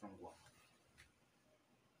very strong one.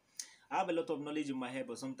 I have a lot of knowledge in my head,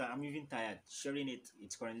 but sometimes I'm even tired sharing it.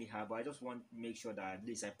 It's currently hard, but I just want to make sure that at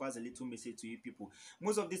least I pass a little message to you people.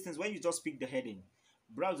 Most of these things, when you just pick the heading,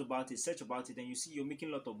 browse about it, search about it, and you see you're making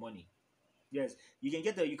a lot of money. Yes, you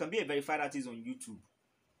can be a verified artist on YouTube.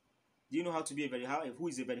 Do you know how to be who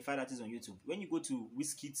is a verified artist on YouTube? When you go to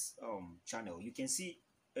Wizkid's channel, you can see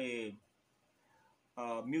a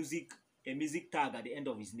music tag at the end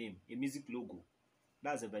of his name, a music logo.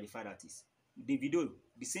 That's a verified artist. The video,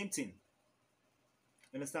 the same thing.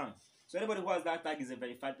 Understand? So anybody who has that tag is a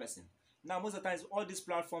verified person. Now, most of the times, all these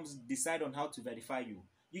platforms decide on how to verify you.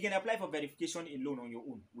 You can apply for verification alone on your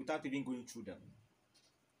own without even going through them.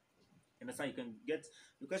 Understand? You can get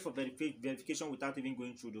request for verification without even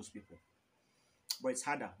going through those people. But it's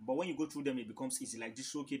harder. But when you go through them, it becomes easy. Like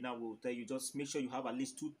this show kid now will tell you, just make sure you have at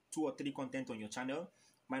least two or three content on your channel.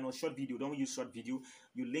 Minus short video. Don't use short video.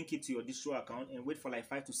 You link it to your distro account and wait for like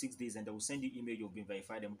 5 to 6 days, and they will send you email. You've been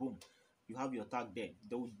verified, and boom, you have your tag there.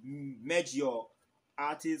 They will merge your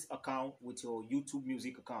artist account with your YouTube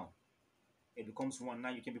music account. It becomes one.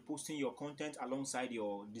 Now you can be posting your content alongside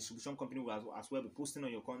your distribution company as well. Be posting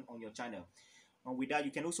on your channel. And with that,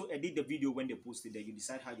 you can also edit the video when they post it. There, you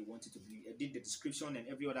decide how you want it to be. Edit the description and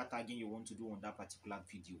every other tagging you want to do on that particular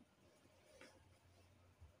video.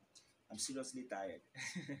 I'm seriously tired.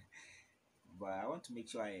 But I want to make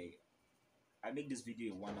sure I make this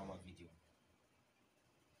video a 1 hour video.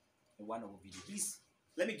 A 1 hour video. Please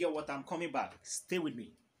let me get what I'm coming back. Stay with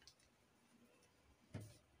me.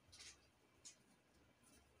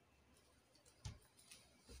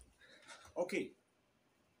 Okay.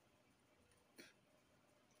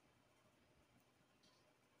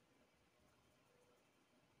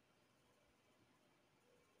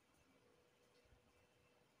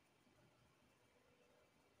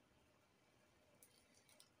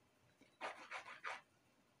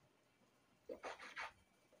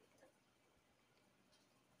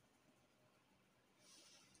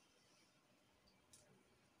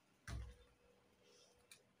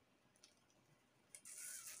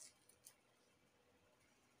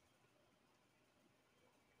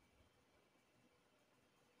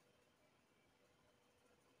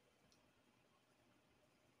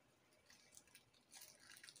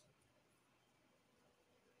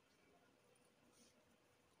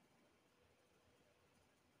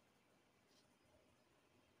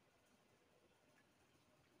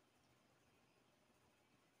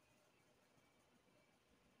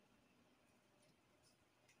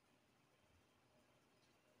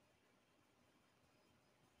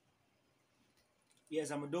 Yes,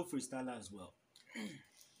 I'm a dope freestyler as well.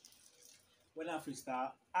 When I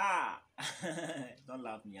freestyle, don't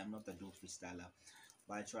laugh me. I'm not a dope freestyler,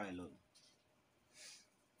 but I try a lot.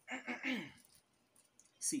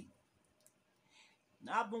 See,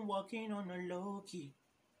 I've been working on a low key.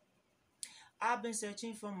 I've been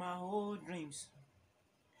searching for my old dreams.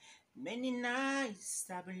 Many nights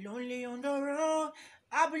I've been lonely on the road.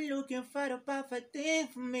 I've been looking for the perfect thing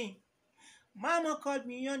for me. Mama called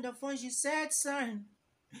me on the phone. She said, "Son,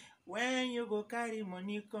 when you go carry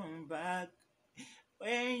money, come back.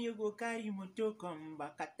 When you go carry motor, come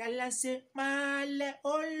back." I tell her, say, "Male,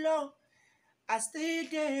 oh Lord, I stay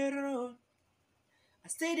there. I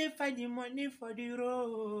stay there find the money for the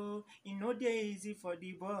road. You know they easy for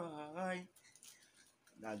the boy."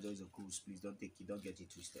 That's just a cruise, please. Don't take it, don't get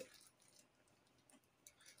it twisted.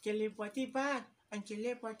 Kelly body bad and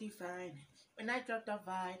Kelly body fine. When I drop the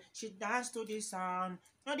vibe, she dance to the sound.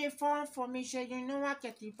 No they fall for me, she you know I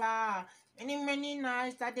get it bad. Many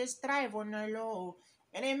nights that they strive on the low.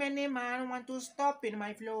 Many man want to stop in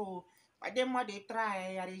my flow. But them what they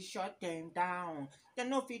try, I they shut them down. They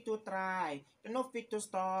no fit to try, they no fit to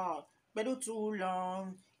stop. But do too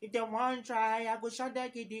long. If they want try, I go shut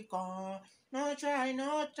that kitty con. No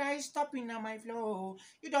try stopping on my flow.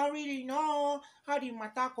 You don't really know how the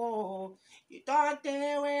matter go. You don't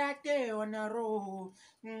tell where I tell on the road.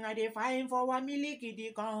 I dey find for one me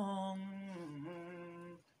lickety gong.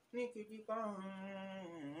 Lickety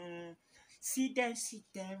gong. See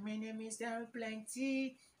them, enemies there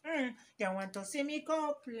plenty. They want to see me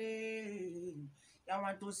go play. They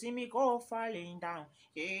want to see me go falling down.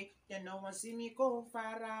 Hey, they don't want to see me go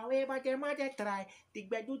far away, but they might try. They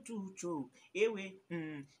better to choke. Hey, wait,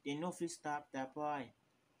 they no fit stop that boy.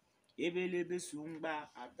 Ebelebe Sumba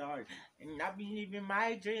at all. And I've been living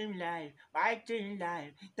my dream life, my dream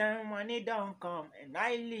life. Then money don't come and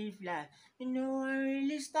I live life. You know, I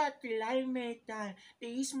really start to life make time.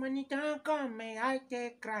 This money don't come and I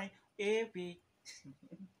take crime. Ewe.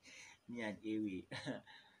 Me and Ewe.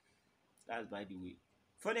 That's by the way.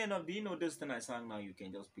 Funny enough, do you know this thing I sang now? You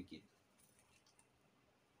can just pick it.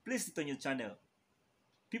 Place it on your channel.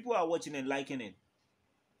 People are watching and liking it.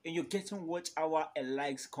 And you're getting watch hour and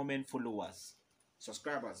likes, comment, followers,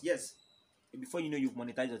 subscribers. Yes. And before you know you've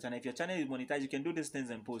monetized your channel. If your channel is monetized, you can do these things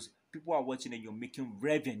and post. People are watching and you're making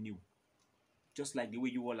revenue. Just like the way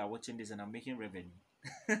you all are watching this and I'm making revenue.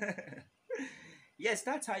 Yes,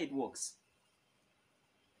 that's how it works.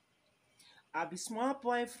 I be small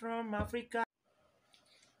boy from Africa.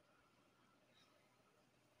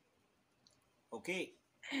 Okay.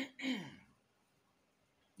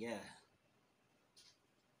 Yeah.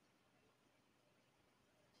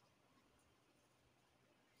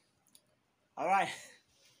 All right.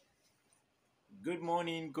 Good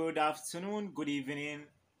morning, good afternoon, good evening.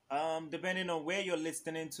 Depending on where you're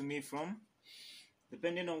listening to me from,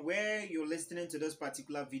 depending on where you're listening to this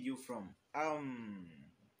particular video from.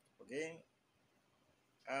 Okay.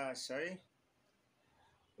 Sorry.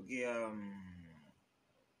 Okay.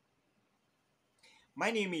 My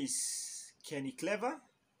name is Kenny Clever,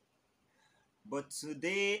 but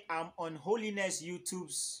today I'm on Holiness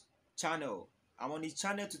YouTube's channel. I'm on his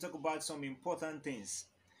channel to talk about some important things,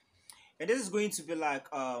 and this is going to be like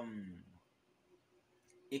a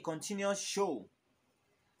continuous show,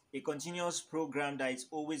 a continuous program that is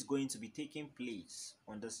always going to be taking place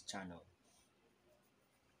on this channel.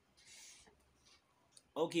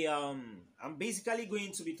 Okay, I'm basically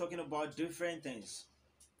going to be talking about different things.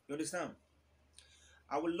 You understand?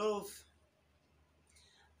 I would love,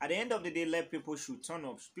 at the end of the day, let people should turn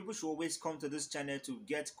up. People should always come to this channel to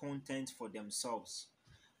get content for themselves.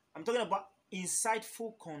 I'm talking about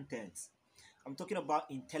insightful content. I'm talking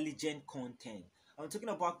about intelligent content. I'm talking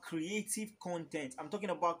about creative content. I'm talking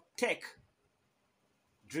about tech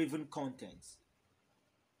driven content.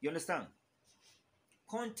 You understand?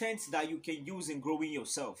 Content that you can use in growing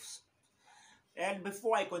yourselves. And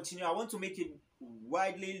before I continue, I want to make it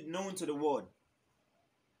widely known to the world.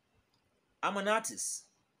 I'm an artist.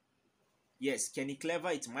 Yes, Kenny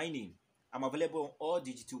Clever, it's my name. I'm available on all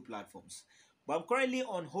digital platforms. But I'm currently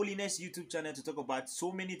on Holiness YouTube channel to talk about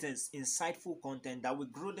so many things, insightful content that will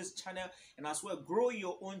grow this channel and as well grow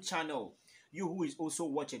your own channel. You who is also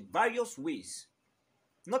watching various ways.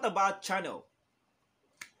 Not about channel.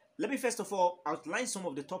 Let me first of all outline some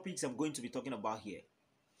of the topics I'm going to be talking about here.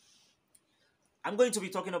 I'm going to be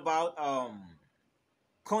talking about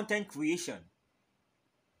content creation,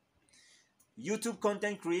 YouTube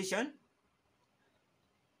content creation,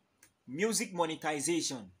 music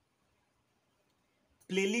monetization,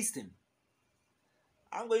 playlisting.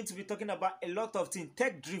 I'm going to be talking about a lot of things,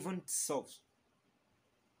 tech-driven stuff.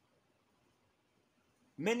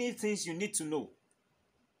 Many things you need to know.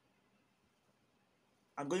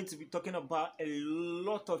 I'm going to be talking about a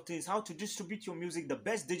lot of things, how to distribute your music, the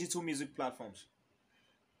best digital music platforms,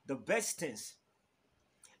 the best things.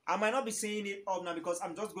 I might not be saying it all now because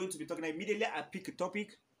I'm just going to be talking. Immediately I pick a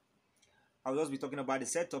topic, I'll just be talking about the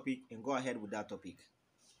said topic and go ahead with that topic.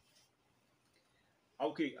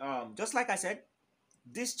 Okay, just like I said,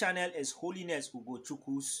 this channel is Holiness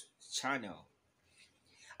Ugochukwu's channel.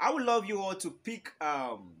 I would love you all to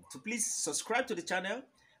please subscribe to the channel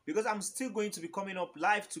because I'm still going to be coming up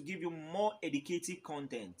live to give you more educative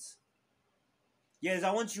content. Yes, I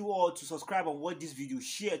want you all to subscribe and watch this video,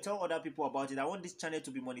 share, tell other people about it. I want this channel to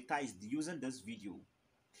be monetized using this video.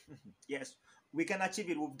 Yes, we can achieve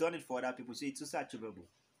it. We've done it for other people, so it's also achievable.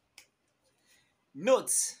 Note,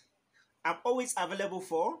 I'm always available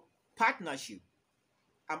for partnership.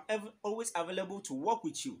 I'm always available to work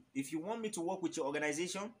with you. If you want me to work with your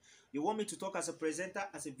organization, you want me to talk as a presenter,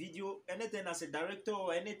 as a video, anything as a director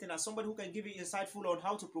or anything, as somebody who can give you insightful on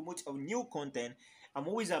how to promote a new content, I'm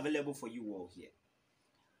always available for you all here.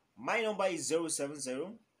 My number is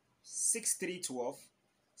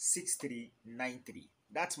 070-6312-6393.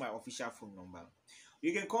 That's my official phone number.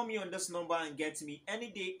 You can call me on this number and get me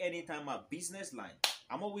any day, anytime at business line.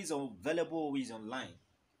 I'm always available, always online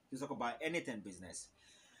to talk about anything business.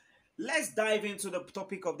 Let's dive into the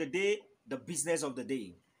topic of the day, the business of the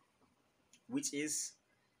day, which is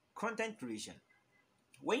content creation.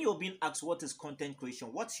 When you're being asked what is content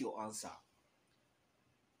creation, what's your answer?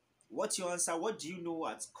 What's your answer? What do you know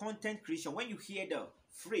as content creation? When you hear the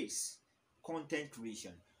phrase content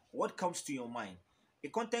creation, what comes to your mind? A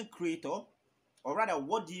content creator, or rather,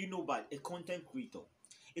 what do you know about a content creator?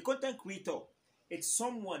 A content creator, it's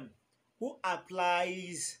someone who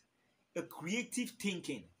applies a creative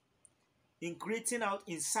thinking in creating out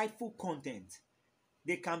insightful content.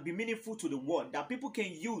 They can be meaningful to the world that people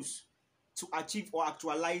can use to achieve or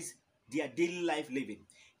actualize their daily life living.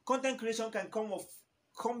 Content creation can come of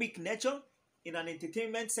comic nature in an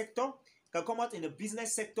entertainment sector, can come out in the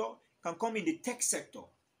business sector, can come in the tech sector.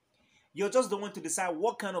 You're just the one to decide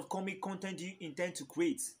what kind of comic content you intend to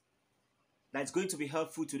create that's going to be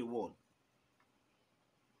helpful to the world.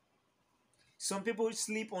 Some people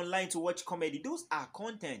sleep online to watch comedy. Those are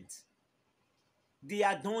content. They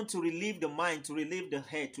are done to relieve the mind, to relieve the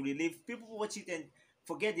head, to relieve people watch it and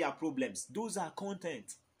forget their problems. Those are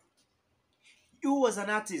content. You as an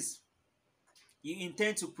artist, you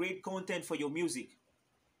intend to create content for your music.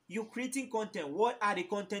 You're creating content. What are the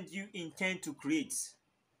content you intend to create?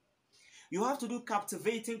 You have to do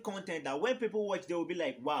captivating content that when people watch, they will be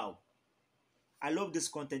like, wow, I love this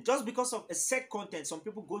content. Just because of a set content, some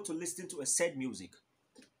people go to listen to a set music.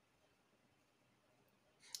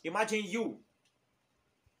 Imagine you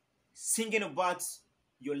singing about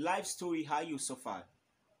your life story, how you suffered.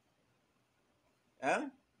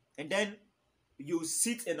 And then you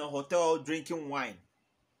sit in a hotel drinking wine.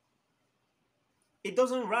 It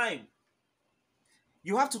doesn't rhyme.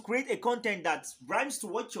 You have to create a content that rhymes to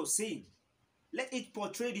what you're saying. Let it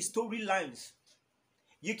portray the storylines.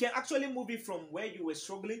 You can actually move it from where you were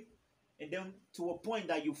struggling and then to a point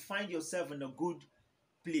that you find yourself in a good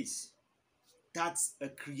place. That's a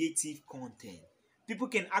creative content. People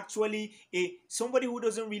can actually, somebody who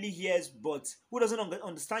doesn't really hear but who doesn't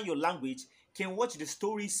understand your language can watch the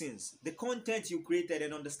story scenes, the content you created,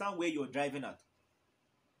 and understand where you're driving at.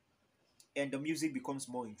 And the music becomes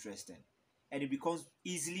more interesting. And it becomes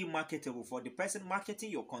easily marketable for the person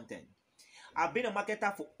marketing your content. I've been a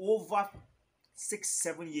marketer for over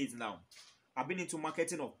 6-7 years now. I've been into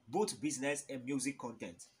marketing of both business and music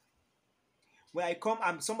content. When I come,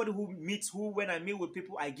 I'm somebody who when I meet with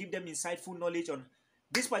people, I give them insightful knowledge on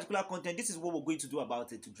this particular content. This is what we're going to do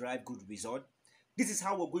about it to drive good result. This is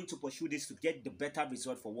how we're going to pursue this to get the better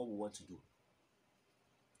result for what we want to do.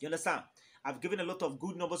 You understand? I've given a lot of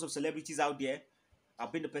good numbers of celebrities out there.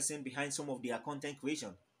 I've been the person behind some of their content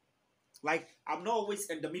creation. Like, I'm not always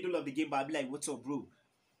in the middle of the game, but I'll be like, what's up, bro?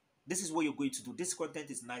 This is what you're going to do. This content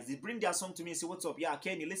is nice. They bring their song to me and say, what's up? Yeah,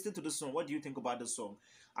 Kenny, listen to the song. What do you think about the song?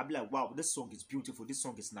 I'll be like, wow, this song is beautiful. This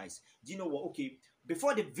song is nice. Do you know what? Okay,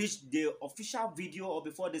 before the official video or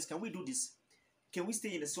before this, can we do this? Can we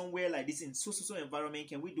stay in somewhere like this in so environment?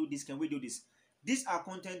 Can we do this? Can we do this? These are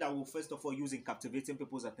content that will first of all use in captivating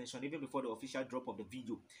people's attention even before the official drop of the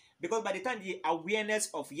video. Because by the time the awareness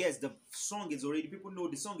of, yes, the song is already, people know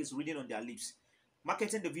the song is reading on their lips,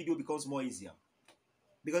 marketing the video becomes more easier.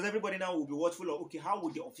 Because everybody now will be watchful of, okay, how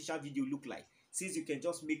would the official video look like? Since you can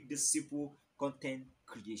just make this simple content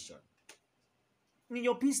creation. In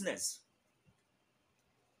your business,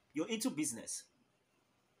 you're into business.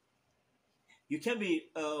 You can be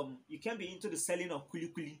into the selling of kuli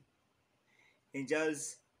kuli and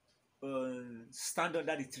just stand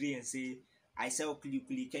under the tree and say, I sell kuli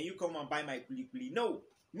kuli. Can you come and buy my kuli kuli? No,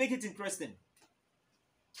 make it interesting.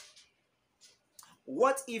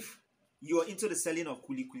 What if you're into the selling of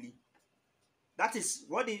kuli kuli? That is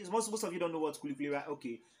what is most of you don't know what kuli kuli, right?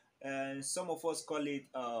 Okay, some of us call it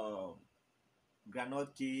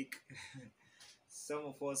granite cake. Some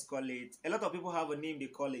of us call it. A lot of people have a name they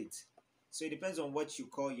call it. So it depends on what you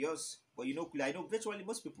call yours. But you know, I know virtually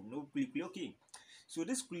most people know kuli kuli. Okay, so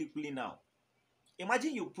this kuli kuli now.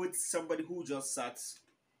 Imagine you put somebody who just sat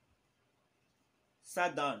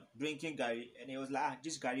down drinking gari, and he was like,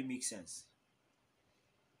 this gari makes sense.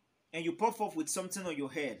 And you pop off with something on your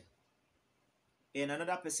head, and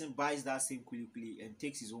another person buys that same kuli kuli and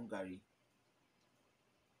takes his own gari.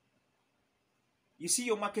 You see,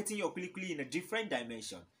 you're marketing your kuli kuli in a different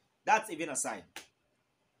dimension. That's even aside.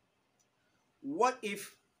 What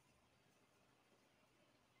if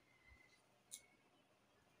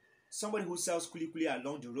somebody who sells kuli kuli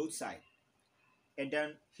along the roadside, and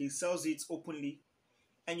then he sells it openly,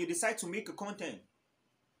 and you decide to make a content,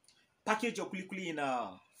 package your kuli kuli in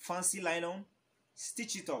a fancy nylon,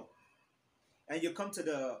 stitch it up, and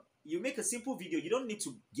you make a simple video. You don't need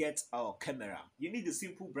to get a camera. You need a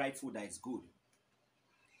simple bright food that is good.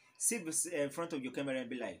 Sit in front of your camera and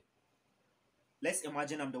be like, let's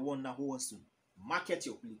imagine I'm the one now who wants to market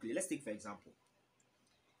your kuli kuli. Let's take for example.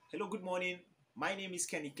 Hello, good morning. My name is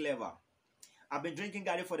Kenny Clever. I've been drinking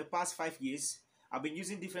gari for the past 5 years. I've been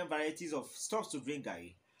using different varieties of stuff to drink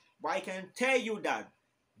gari. But I can tell you that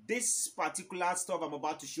this particular stuff I'm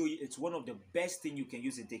about to show you, it's one of the best things you can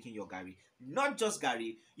use in taking your gari. Not just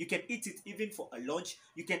gari, you can eat it even for a lunch.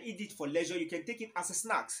 You can eat it for leisure. You can take it as a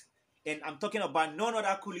snacks. And I'm talking about none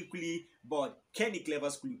other kuli kuli but Kenny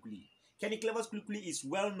Clever's kuli kuli. Kenny Clever's kuli kuli is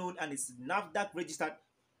well known and it's NAFDAC registered,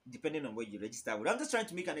 depending on where you register with. I'm just trying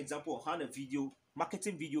to make an example of how a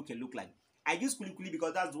marketing video can look like. I use kuli kuli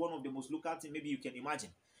because that's one of the most local things maybe you can imagine.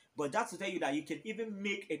 But that's to tell you that you can even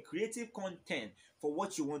make a creative content for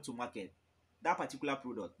what you want to market, that particular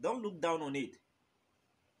product. Don't look down on it.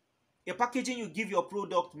 A packaging you give your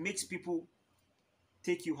product makes people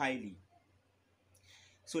take you highly.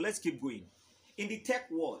 So let's keep going. In the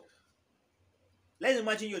tech world, let's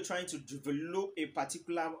imagine you're trying to develop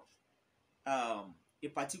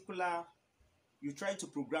you're trying to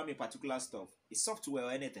program a particular stuff, a software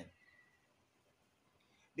or anything.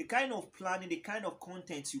 The kind of planning, the kind of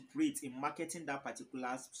content you create in marketing that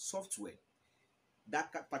particular software,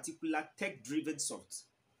 that particular tech-driven software,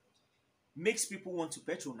 makes people want to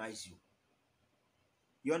patronize you.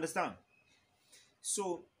 You understand?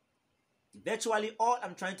 So, virtually all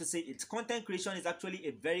I'm trying to say is content creation is actually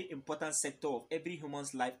a very important sector of every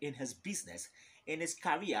human's life, in his business, in his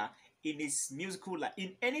career, in his musical life,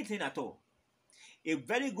 in anything at all. A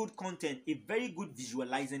very good content, a very good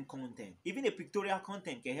visualizing content, even a pictorial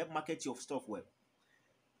content can help market your stuff well.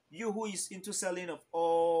 You who is into selling of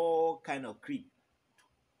all kind of creep,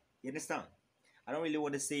 you understand? I don't really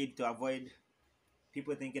want to say it to avoid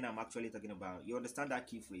people thinking I'm actually talking about. You understand that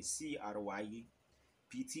key phrase,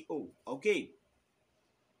 CRYPTO. Okay.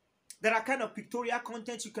 There are kind of pictorial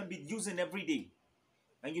content you can be using every day,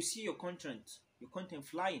 and you see your content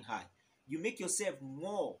flying high. You make yourself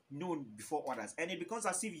more known before others, and it becomes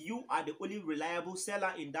as if you are the only reliable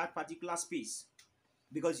seller in that particular space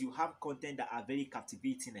because you have content that are very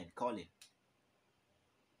captivating and calling.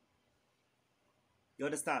 You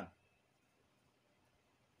understand?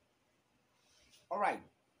 All right,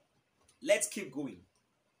 let's keep going.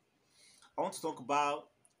 I want to talk about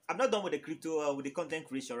I'm not done with the crypto, with the content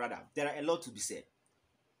creation. Rather, there are a lot to be said.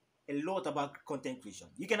 A lot about content creation.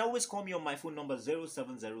 You can always call me on my phone number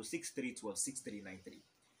 07063126393.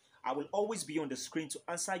 I will always be on the screen to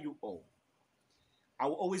answer you all. I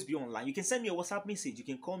will always be online. You can send me a WhatsApp message. You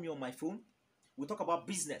can call me on my phone. We'll talk about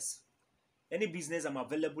business. Any business, I'm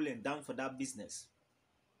available and down for that business.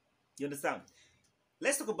 You understand?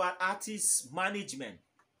 Let's talk about artist management.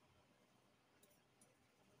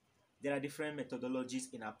 There are different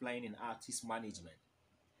methodologies in applying in artist management.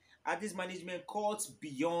 Artist management cuts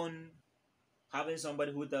beyond having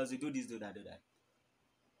somebody who tells you do this, do that, do that.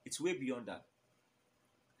 It's way beyond that.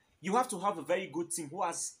 You have to have a very good team who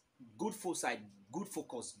has good foresight, good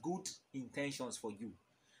focus, good intentions for you.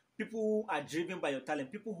 People who are driven by your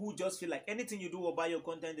talent, people who just feel like anything you do about your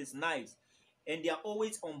content is nice, and they are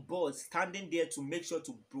always on board, standing there to make sure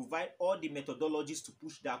to provide all the methodologies to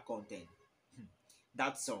push that content,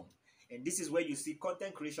 that song. And this is where you see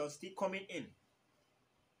content creation still coming in.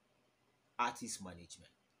 Artist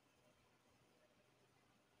management.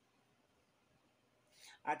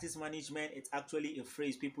 Artist management, it's actually a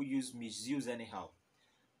phrase people misuse anyhow.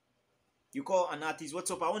 You call an artist,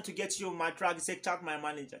 what's up? I want to get you my track. You say, chat my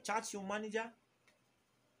manager. Chat your manager?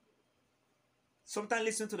 Sometimes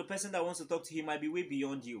listen to the person that wants to talk to him might be way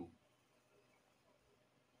beyond you.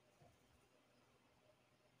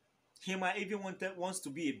 He might even wants to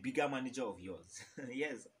be a bigger manager of yours.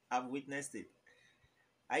 Yes, I've witnessed it.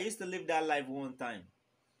 I used to live that life one time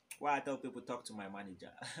where I tell people talk to my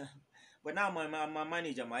manager. But now my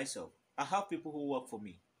manager myself. I have people who work for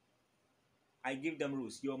me. I give them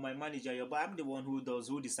rules. You're my manager, but I'm the one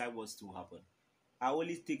who decide what's to happen. I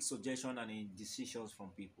only take suggestions and decisions from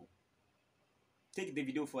people. Take the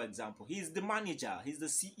video for example. He's the manager. He's the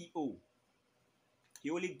CEO. He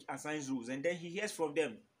only assigns rules and then he hears from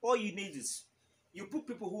them. All you need is you put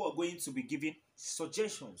people who are going to be giving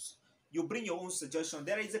suggestions. You bring your own suggestion.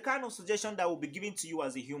 There is a kind of suggestion that will be given to you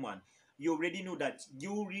as a human. You already know that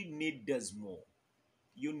you really need this more.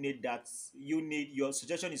 You need that. Your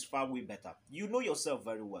suggestion is far way better. You know yourself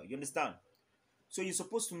very well. You understand? So you're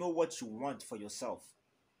supposed to know what you want for yourself.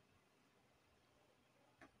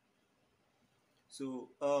 So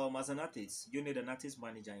as an artist, you need an artist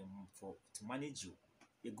manager to manage you.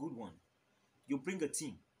 A good one. You bring a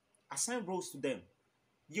team. Assign roles to them.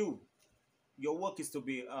 Your work is to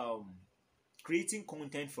be creating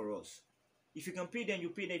content for us. If you can pay them, you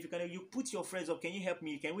pay them. If you can, you put your friends up. Can you help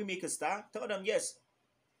me? Can we make a star? Tell them yes.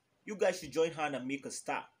 You guys should join hand and make a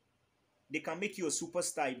star. They can make you a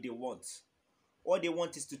superstar if they want. All they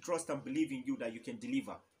want is to trust and believe in you that you can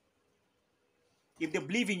deliver. If they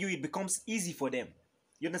believe in you, it becomes easy for them.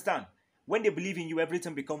 You understand? When they believe in you,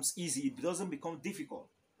 everything becomes easy. It doesn't become difficult.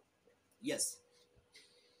 Yes.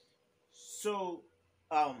 So,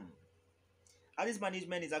 artist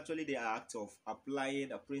management is actually the act of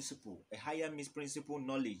applying a principle, a higher principle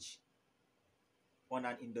knowledge on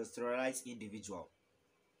an industrialized individual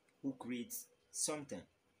who creates something.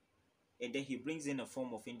 And then he brings in a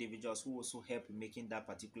form of individuals who also help in making that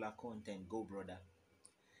particular content go broader.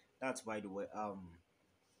 That's by the way.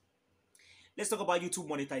 Let's talk about YouTube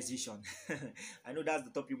monetization. I know that's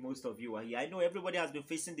the topic most of you are here. I know everybody has been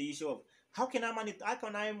facing the issue of how can I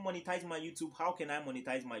monetize my YouTube? How can I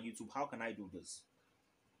monetize my YouTube? How can I do this?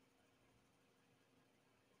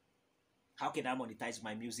 How can I monetize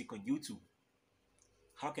my music on YouTube?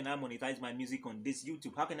 How can I monetize my music on this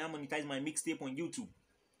YouTube? How can I monetize my mixtape on YouTube?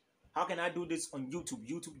 How can I do this on YouTube?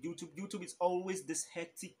 YouTube is always this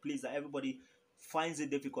hectic place that everybody finds it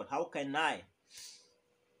difficult. How can I?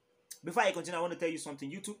 Before I continue, I want to tell you something.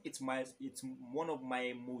 YouTube, it's one of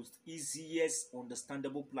my most easiest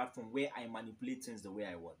understandable platform where I manipulate things the way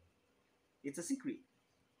I want. It's a secret.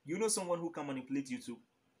 You know someone who can manipulate YouTube,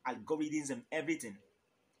 algorithms and everything.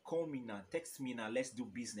 Call me now, text me now, let's do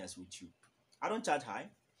business with you. I don't charge high.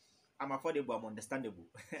 I'm affordable, I'm understandable,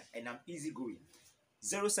 and I'm easygoing.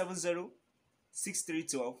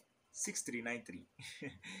 070-6312-6393.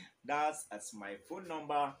 That's my phone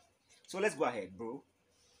number. So let's go ahead, bro.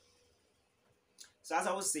 So as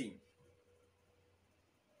I was saying,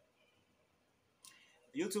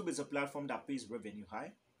 YouTube is a platform that pays revenue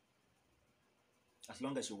high as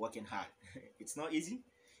long as you're working hard. It's not easy,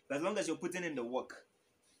 but as long as you're putting in the work.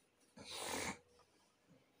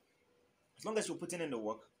 As long as you're putting in the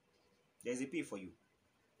work, there's a pay for you.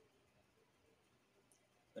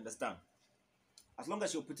 Understand? As long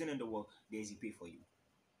as you're putting in the work, there's a pay for you.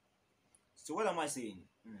 So what am I saying?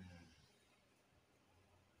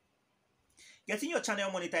 Getting your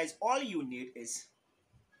channel monetized, all you need is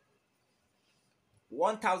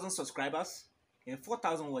 1,000 subscribers and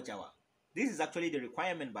 4,000 watch hours. This is actually the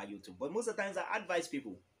requirement by YouTube. But most of the times I advise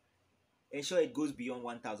people, ensure it goes beyond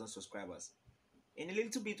 1,000 subscribers, and a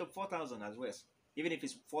little bit of 4,000 as well. Even if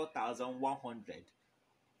it's 4,100,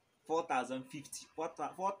 4,050,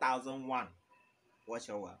 4,001 watch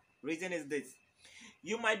hour. Reason is this: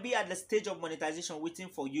 you might be at the stage of monetization waiting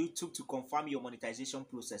for YouTube to confirm your monetization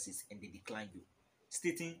processes, and they decline you,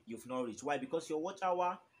 stating you've not reached. Why? Because your watch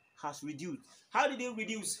hour has reduced. How did it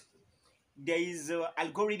reduce? There is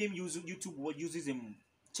algorithm YouTube uses in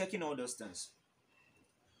checking all those things.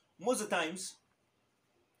 Most of the times,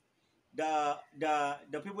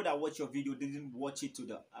 the people that watch your video didn't watch it to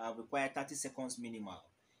the required 30 seconds minimal,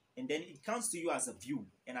 and then it counts to you as a view,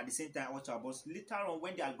 and at the same time watch our boss. Later on,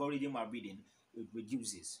 when the algorithm are reading, it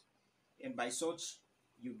reduces, and by such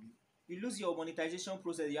you lose your monetization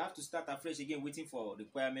process. You have to start afresh again, waiting for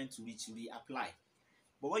requirement to reach, reapply.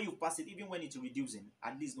 But when you pass it, even when it's reducing,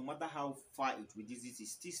 at least no matter how far it reduces, it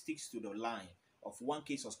still sticks to the line of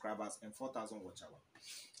 1K subscribers and 4,000 watch hour.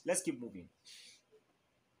 Let's keep moving.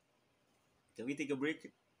 Can we take a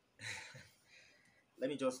break?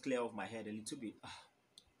 Let me just clear off my head a little bit.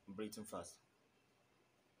 I'm breathing fast.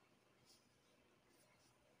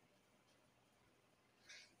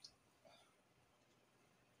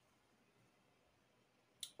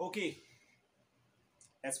 Okay,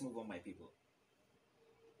 let's move on, my people.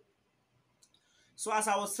 So as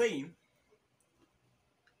I was saying,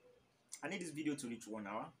 I need this video to reach 1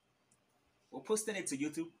 hour. We're posting it to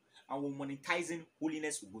YouTube, and we're monetizing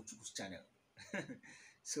Holiness Ugochukwu's channel.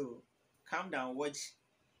 So calm down, watch.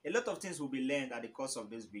 A lot of things will be learned at the course of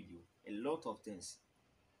this video. A lot of things.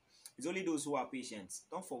 It's only those who are patient.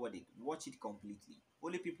 Don't forward it. Watch it completely.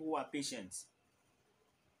 Only people who are patient,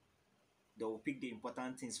 they will pick the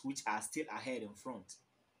important things which are still ahead in front.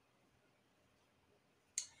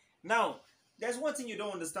 Now, there's one thing you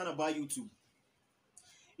don't understand about YouTube.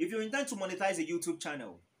 If you intend to monetize a YouTube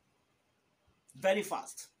channel very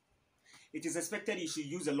fast, it is expected you should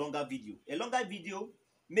use a longer video. A longer video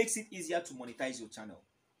makes it easier to monetize your channel.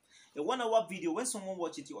 A 1 hour video, when someone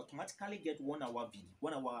watches it, you automatically get 1 hour video,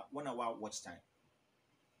 1 hour watch time.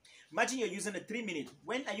 Imagine you're using a 3 minute.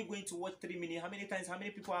 When are you going to watch 3 minutes? How many times? How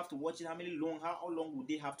many people have to watch it? How long would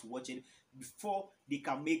they have to watch it before they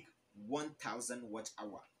can make 1,000 watch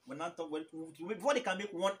hour? Before they can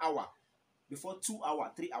make 1 hour, before 2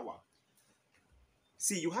 hours, 3 hours.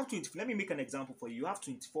 See, you have to. Let me make an example for you. You have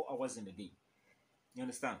 24 hours in a day. You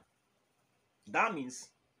understand? That means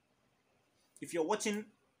if you're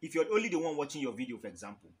only the one watching your video, for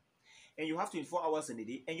example, and you have 24 hours in a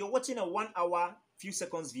day, and you're watching a 1 hour, few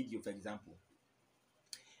seconds video, for example,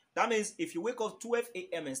 that means if you wake up 12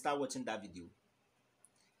 a.m. and start watching that video,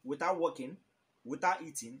 without working, without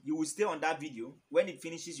eating, you will stay on that video. When it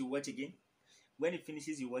finishes, you watch again. When it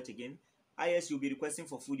finishes, you watch again. Yes, you'll be requesting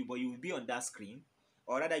for food, but you will be on that screen.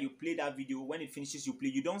 Or rather, you play that video. When it finishes, you play.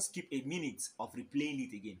 You don't skip a minute of replaying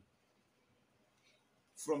it again.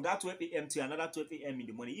 From that 12 a.m. to another 12 a.m. in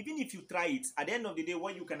the morning. Even if you try it, at the end of the day,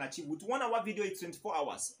 what you can achieve with 1 hour video is 24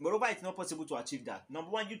 hours. Moreover, it's not possible to achieve that. Number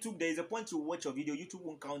one, YouTube, there is a point you watch your video, YouTube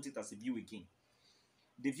won't count it as a view again.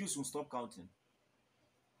 The views will stop counting.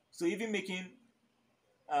 So even making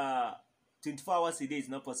 24 hours a day is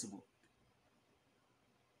not possible.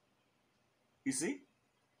 You see?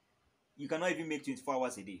 You cannot even make 24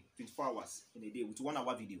 hours a day. 24 hours in a day with 1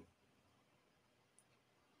 hour video.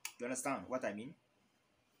 You understand what I mean?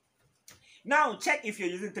 Now, check if you're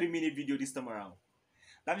using 3-minute video this time around.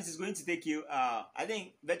 That means it's going to take you, I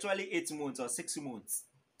think, virtually 8 months or 6 months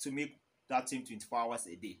to make that same 24 hours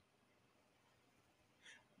a day.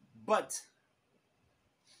 But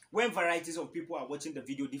when varieties of people are watching the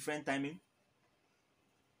video, different timing,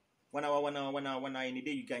 1 hour in a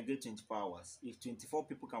day, you can get 24 hours. If 24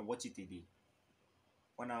 people can watch it a day,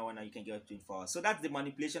 1 hour, you can get 24 hours. So that's the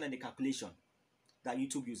manipulation and the calculation that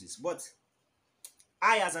YouTube uses. But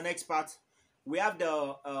I, as an expert, we have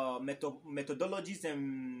the methodologies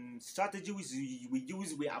and strategies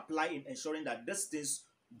we apply in ensuring that these things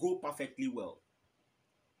go perfectly well.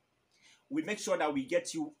 We make sure that we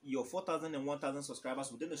get you your 4,000 and 1,000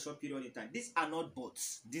 subscribers within a short period of time. These are not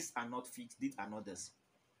bots. These are not fixed. These are not this.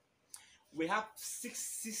 We have 6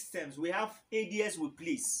 systems. We have ADS we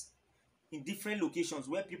place in different locations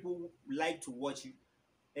where people like to watch you.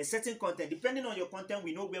 A certain content. Depending on your content,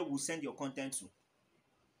 we know where we'll send your content to.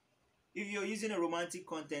 If you're using a romantic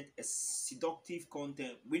content, a seductive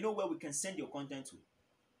content, we know where we can send your content to.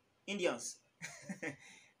 Indians.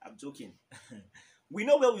 I'm joking. We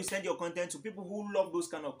know where we send your content to. People who love those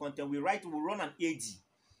kind of content. We run an AD.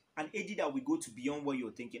 An AD that will go to beyond what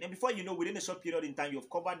you're thinking. And before you know, within a short period in time, you've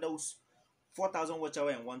covered those 4,000 watch hour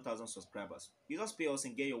and 1,000 subscribers. You just pay us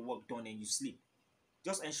and get your work done and you sleep.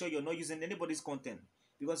 Just ensure you're not using anybody's content.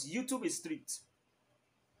 because YouTube is strict.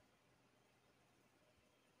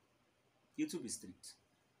 YouTube is strict.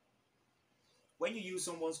 When you use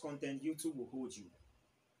someone's content, YouTube will hold you.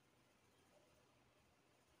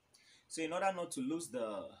 So in order not to lose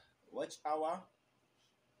the watch hour,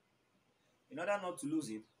 in order not to lose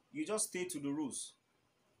it, you just stay to the rules.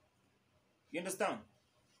 You understand?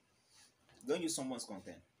 Don't use someone's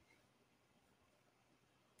content.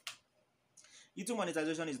 YouTube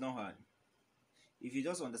monetization is not hard. If you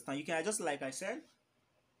just understand, you can just, like I said,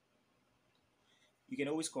 you can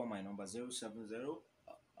always call my number 070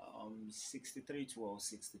 6312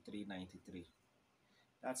 6393.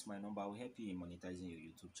 That's my number. I will help you in monetizing your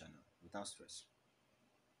YouTube channel without stress.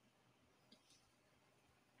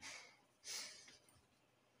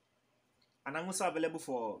 And I'm also available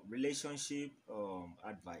for relationship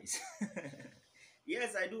advice.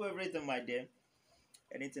 Yes, I do everything, my dear.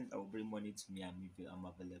 Anything that will bring money to me, I'm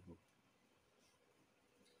available.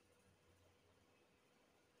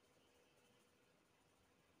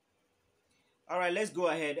 All right, let's go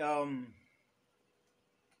ahead.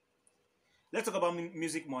 Let's talk about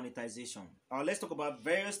music monetization. Let's talk about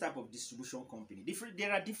various type of distribution company.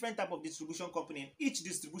 There are different type of distribution company, and each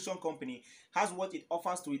distribution company has what it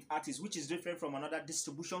offers to its artists, which is different from another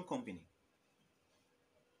distribution company.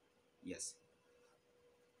 Yes.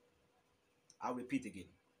 I'll repeat again.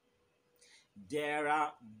 There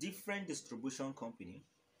are different distribution company,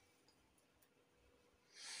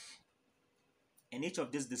 and each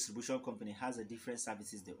of these distribution company has a different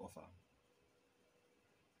services they offer.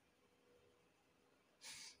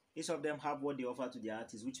 Each of them have what they offer to the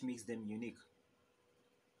artists, which makes them unique,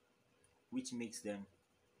 which makes them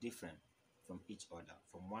different from each other,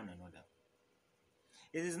 from one another.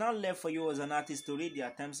 It is now left for you as an artist to read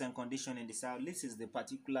their terms and conditions and decide this is the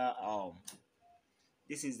particular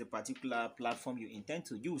platform you intend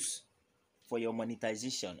to use for your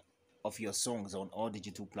monetization of your songs on all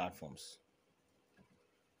digital platforms.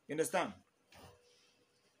 You understand?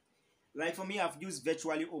 Like for me, I've used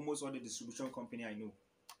virtually almost all the distribution company I know.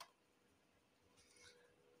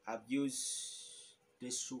 I've used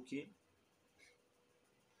Deshoke.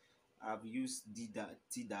 I've used Ditto.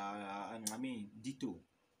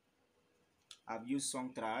 I've used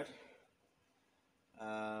Songtrad.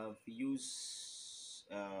 I've used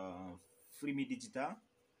Freemi Digital.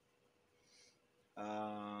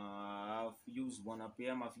 I've used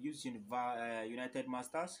 1PM. I've used United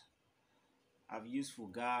Masters. I've used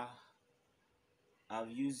Fuga. I've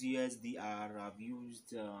used USDR. I've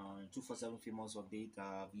used 247 Famous Update.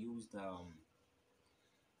 I've used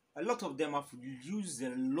a lot of them. I've used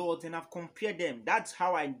a lot and I've compared them. That's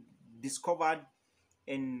how I discovered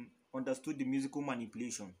and understood the musical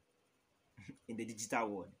manipulation in the digital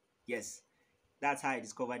world. Yes, that's how I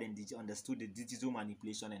discovered and understood the digital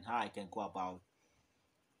manipulation and how I can go about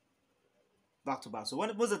back to back. So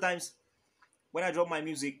most of the times when I drop my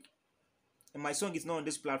music and my song is not on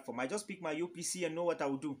this platform, I just pick my UPC and know what I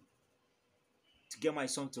will do to get my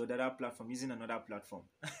song to another platform using another platform.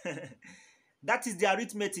 That is the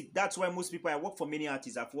arithmetic. That's why most people, I work for many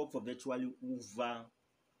artists. I've worked for virtually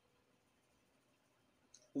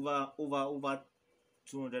over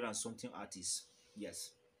 200 and something artists.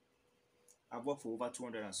 Yes, I've worked for over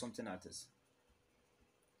 200 and something artists.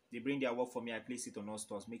 They bring their work for me, I place it on all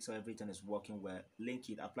stores, make sure everything is working well, link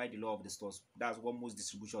it, apply the law of the stores. That's what most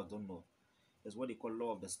distributors don't know. That's what they call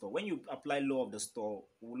law of the store. When you apply law of the store,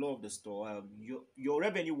 your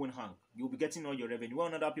revenue won't hang. You'll be getting all your revenue.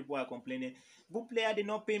 When other people are complaining, book player did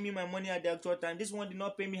not pay me my money at the actual time. This one did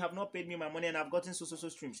not pay me, have not paid me my money, and I've gotten so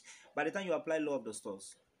streams. By the time you apply law of the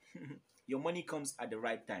stores, your money comes at the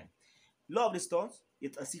right time. Law of the stores,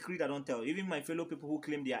 it's a secret I don't tell. Even my fellow people who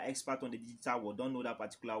claim they are expert on the digital world don't know that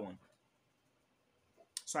particular one.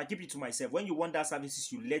 So I keep it to myself. When you want that services,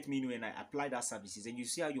 you let me know and I apply that services, and you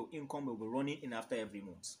see how your income will be running in after every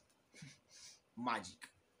month. Magic.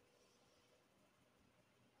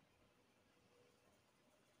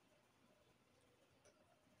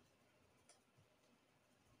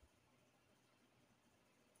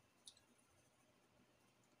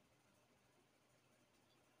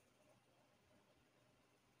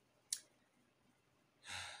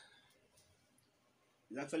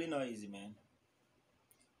 It's actually not easy, man.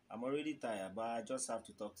 I'm already tired, but I just have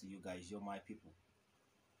to talk to you guys. You're my people.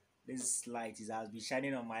 This light has been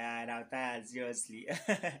shining on my eye and I'm tired, seriously.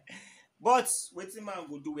 But what the man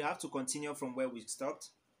will do, we have to continue from where we stopped.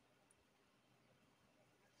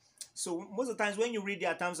 So most of the times when you read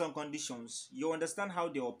their terms and conditions, you understand how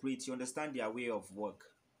they operate, you understand their way of work.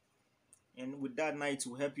 And with that, now it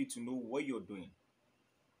will help you to know what you're doing.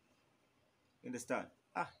 You understand?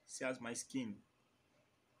 See, as my skin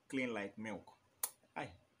clean like milk.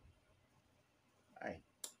 Aye, aye.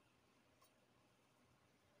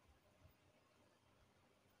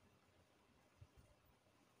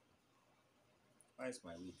 Why is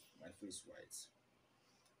my face white?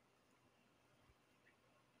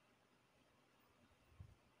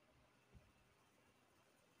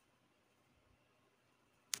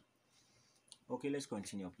 Okay, let's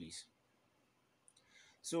continue, please.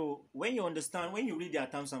 So when you understand, when you read their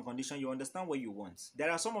terms and conditions, you understand what you want. There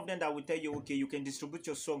are some of them that will tell you, okay, you can distribute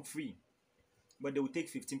your song free, but they will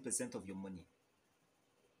take 15% of your money.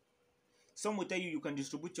 Some will tell you you can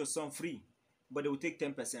distribute your song free, but they will take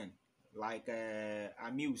 10%. Like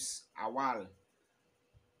Amuse, Awal.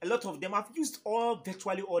 A lot of them. I've used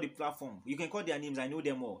virtually all the platform. You can call their names. I know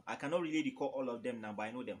them all. I cannot really recall all of them now, but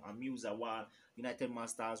I know them. Amuse, Awal, United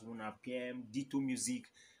Masters, Muna PM, D2 Music,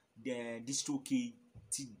 the Distro Key,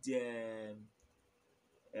 the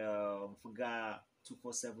forgot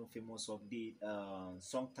 247 famous update,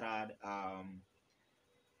 Songtrad, uh,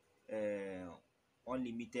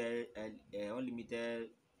 unlimited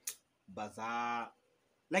bazaar,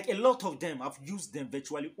 like a lot of them. I've used them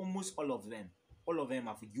virtually, almost all of them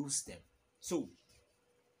I've used them. So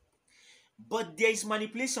but there is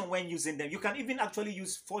manipulation when using them. You can even actually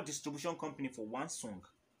use 4 distribution company for one song.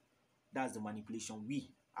 That's the manipulation. We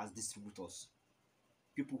as distributors,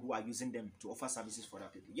 people who are using them to offer services for other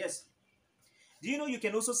people. Yes. Do you know you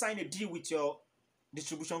can also sign a deal with your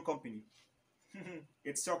distribution company?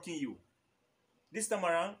 It's shocking you. This time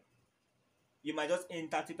around, you might just earn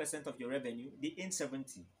 30% of your revenue. They earn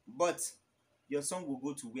 70, but your song will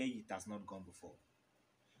go to where it has not gone before.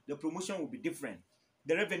 The promotion will be different.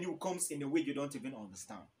 The revenue comes in a way you don't even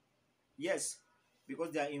understand. Yes,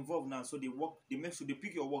 because they are involved now, so they work. They make sure they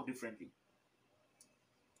pick your work differently.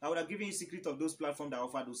 I would have given you secret of those platforms that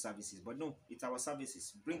offer those services, but no, it's our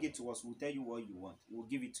services. Bring it to us. We'll tell you what you want. We'll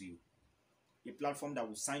give it to you. A platform that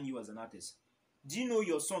will sign you as an artist. Do you know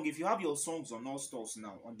your song? If you have your songs on all stores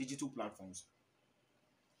now, on digital platforms,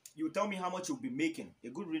 you tell me how much you'll be making. A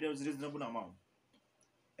good reasonable amount.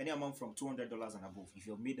 Any amount from $200 and above. If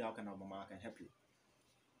you've made that kind of amount, I can help you.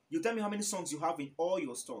 You tell me how many songs you have in all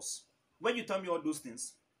your stores. When you tell me all those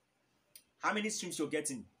things, how many streams you're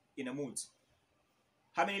getting in a month,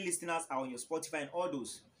 how many listeners are on your Spotify and all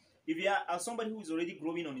those. If you are somebody who is already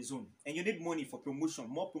growing on his own and you need money for promotion,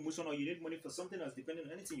 more promotion, or you need money for something else, depending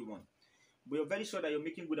on anything you want, but you're very sure that you're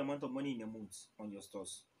making good amount of money in a month on your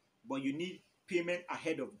stores, but you need payment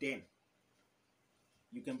ahead of them,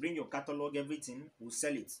 you can bring your catalog, everything, we'll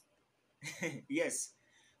sell it. Yes,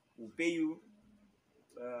 we'll pay you.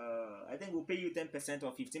 I think we'll pay you 10%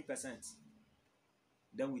 or 15%.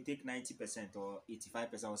 Then we take 90% or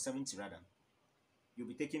 85% or 70 rather. You'll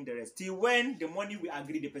be taking the rest till when the money we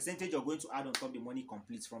agree, the percentage you're going to add on top the money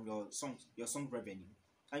completes from your song revenue,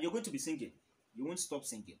 and you're going to be singing. You won't stop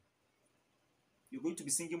singing. You're going to be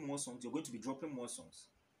singing more songs. You're going to be dropping more songs.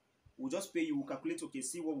 We'll just pay you. We'll calculate. Okay,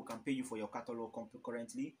 see what we can pay you for your catalog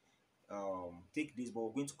currently. Take this, but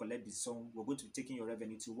we're going to collect this song. We're going to be taking your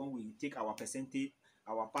revenue to when we take our percentage,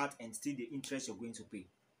 our part, and still the interest you're going to pay.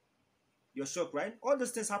 You're shocked, right? All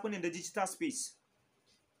those things happen in the digital space.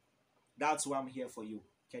 That's why I'm here for you.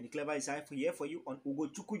 Kenny Clever is here for you on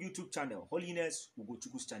Ugochukwu YouTube channel, Holiness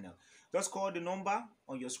Ugochukwu's channel. Just call the number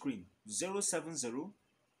on your screen 070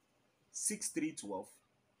 6312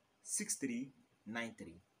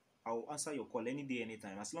 6393. I will answer your call any day,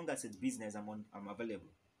 anytime. As long as it's business, I'm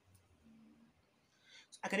available.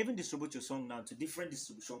 So I can even distribute your song now to different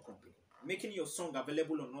distribution companies, making your song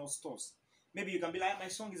available on all stores. Maybe you can be like, my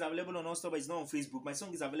song is available on all stores, but it's not on Facebook. My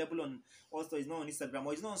song is available on all stores, it's not on Instagram,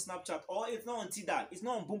 or it's not on Snapchat, or it's not on Tidal, it's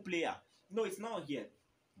not on Boom Player. No, it's not here.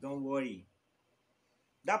 Don't worry.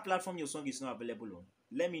 That platform your song is not available on,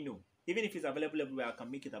 let me know. Even if it's available everywhere, I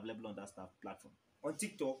can make it available on that platform. On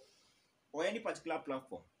TikTok or any particular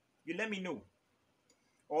platform, you let me know.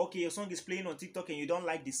 Or okay, your song is playing on TikTok and you don't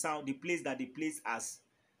like the sound, the place that is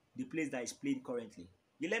playing currently.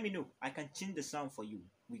 You let me know. I can change the sound for you.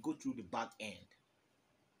 We go through the back end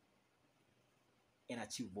and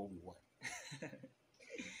achieve what we want.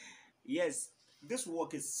 Yes, this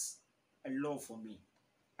work is a love for me.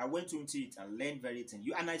 I went into it and learned very thing.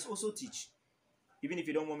 And I also teach. Even if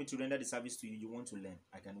you don't want me to render the service to you, you want to learn,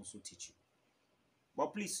 I can also teach you.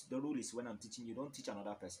 But please, the rule is when I'm teaching you, don't teach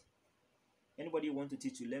another person. Anybody who want to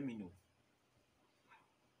teach you, let me know.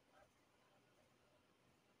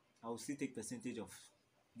 I will still take percentage of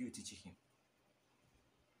you teaching him.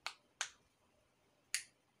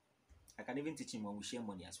 I can even teach him when we share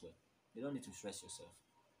money as well. You don't need to stress yourself.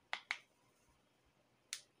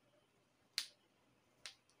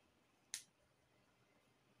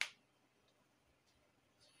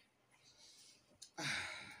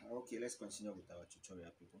 Okay, let's continue with our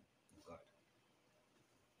tutorial, people. Oh, God.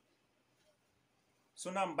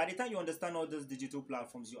 So now, by the time you understand all those digital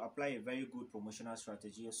platforms, you apply a very good promotional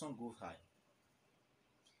strategy. Your song goes high.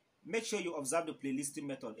 Make sure you observe the playlisting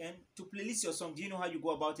method. And to playlist your song, do you know how you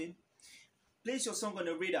go about it? Place your song on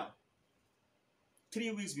the radar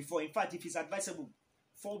 3 weeks before. In fact, if it's advisable,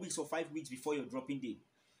 4 weeks or 5 weeks before your dropping date.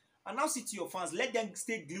 Announce it to your fans. Let them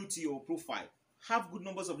stay glued to your profile. Have good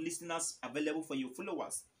numbers of listeners available for your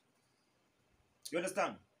followers. You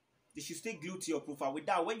understand? They should stay glued to your profile. With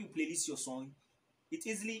that, when you playlist your song, it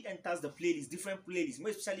easily enters the playlist, different playlists, more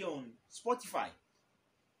especially on Spotify.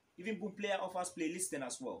 Even Boom Player offers playlisting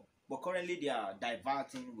as well. But currently they are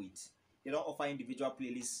diverting with, they don't offer individual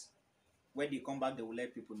playlists. When they come back, they will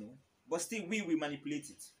let people know. But still, we will manipulate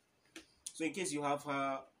it. So in case you have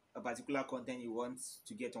a particular content you want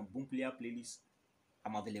to get on Boom Player playlist,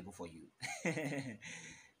 I'm available for you.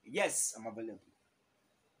 Yes, I'm available.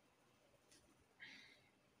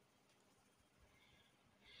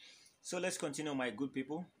 So let's continue, my good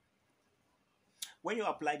people. When you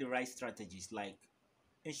apply the right strategies, like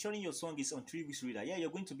ensuring your song is on 3 weeks reader, yeah, you're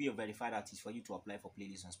going to be a verified artist for you to apply for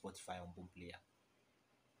playlists on Spotify on Boom Player.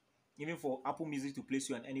 Even for Apple Music to place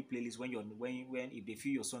you on any playlist when you're when if they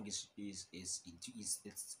feel your song is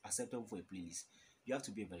it's acceptable for a playlist, you have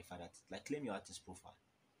to be a verified artist. Like claim your artist profile,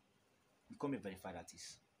 become a verified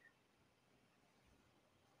artist.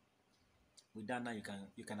 With that now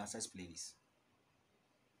you can access playlists.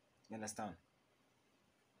 You understand?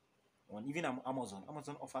 On even Amazon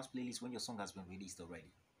offers playlists when your song has been released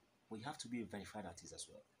already. But you have to be a verified artist as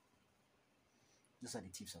well. Those are the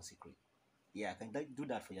tips and secret. Yeah, I can do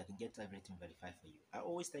that for you. I can get everything verified for you. I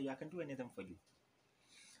always tell you I can do anything for you.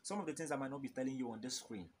 Some of the things I might not be telling you on this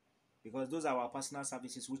screen because those are our personal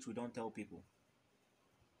services which we don't tell people.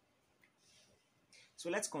 So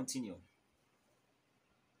let's continue.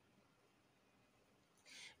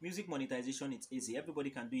 Music monetization, it's easy. Everybody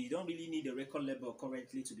can do it. You don't really need a record label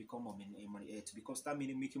currently to become start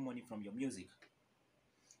making money from your music.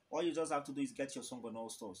 All you just have to do is get your song on all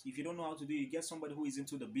stores. If you don't know how to do it, you get somebody who is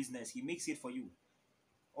into the business. He makes it for you.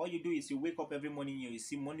 All you do is you wake up every morning, you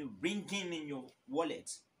see money ringing in your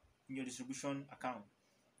wallet, in your distribution account,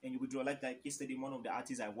 and you withdraw. Like that yesterday, one of the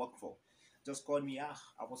artists I work for just called me.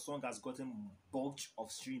 Our song has gotten bulk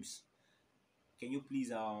of streams. Can you please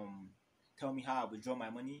tell me how I withdraw my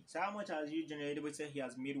money? So how much has you generated? We say he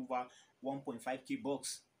has made over 1.5k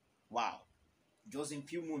bucks. Wow, just in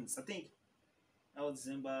few months. I think that was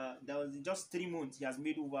December. That was just 3 months. He has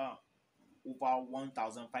made over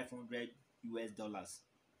 1,500 US dollars.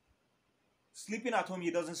 Sleeping at home,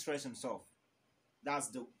 he doesn't stress himself. That's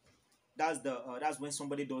the that's when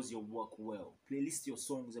somebody does your work well. Playlist your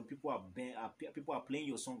songs and people are playing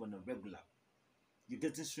your song on a regular. You're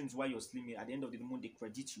getting streams while you're sleeping. At the end of the month, they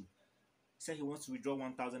credit you. He said he wants to withdraw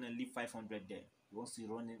 1,000 and leave 500 there. He wants to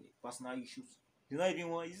run in personal issues. He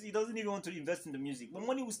doesn't even want to invest in the music. But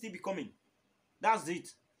money will still be coming. That's it.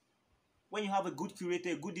 When you have a good curator,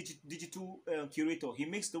 a good digital curator, he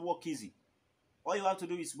makes the work easy. All you have to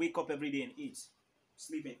do is wake up every day and eat.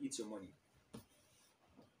 Sleep and eat your money.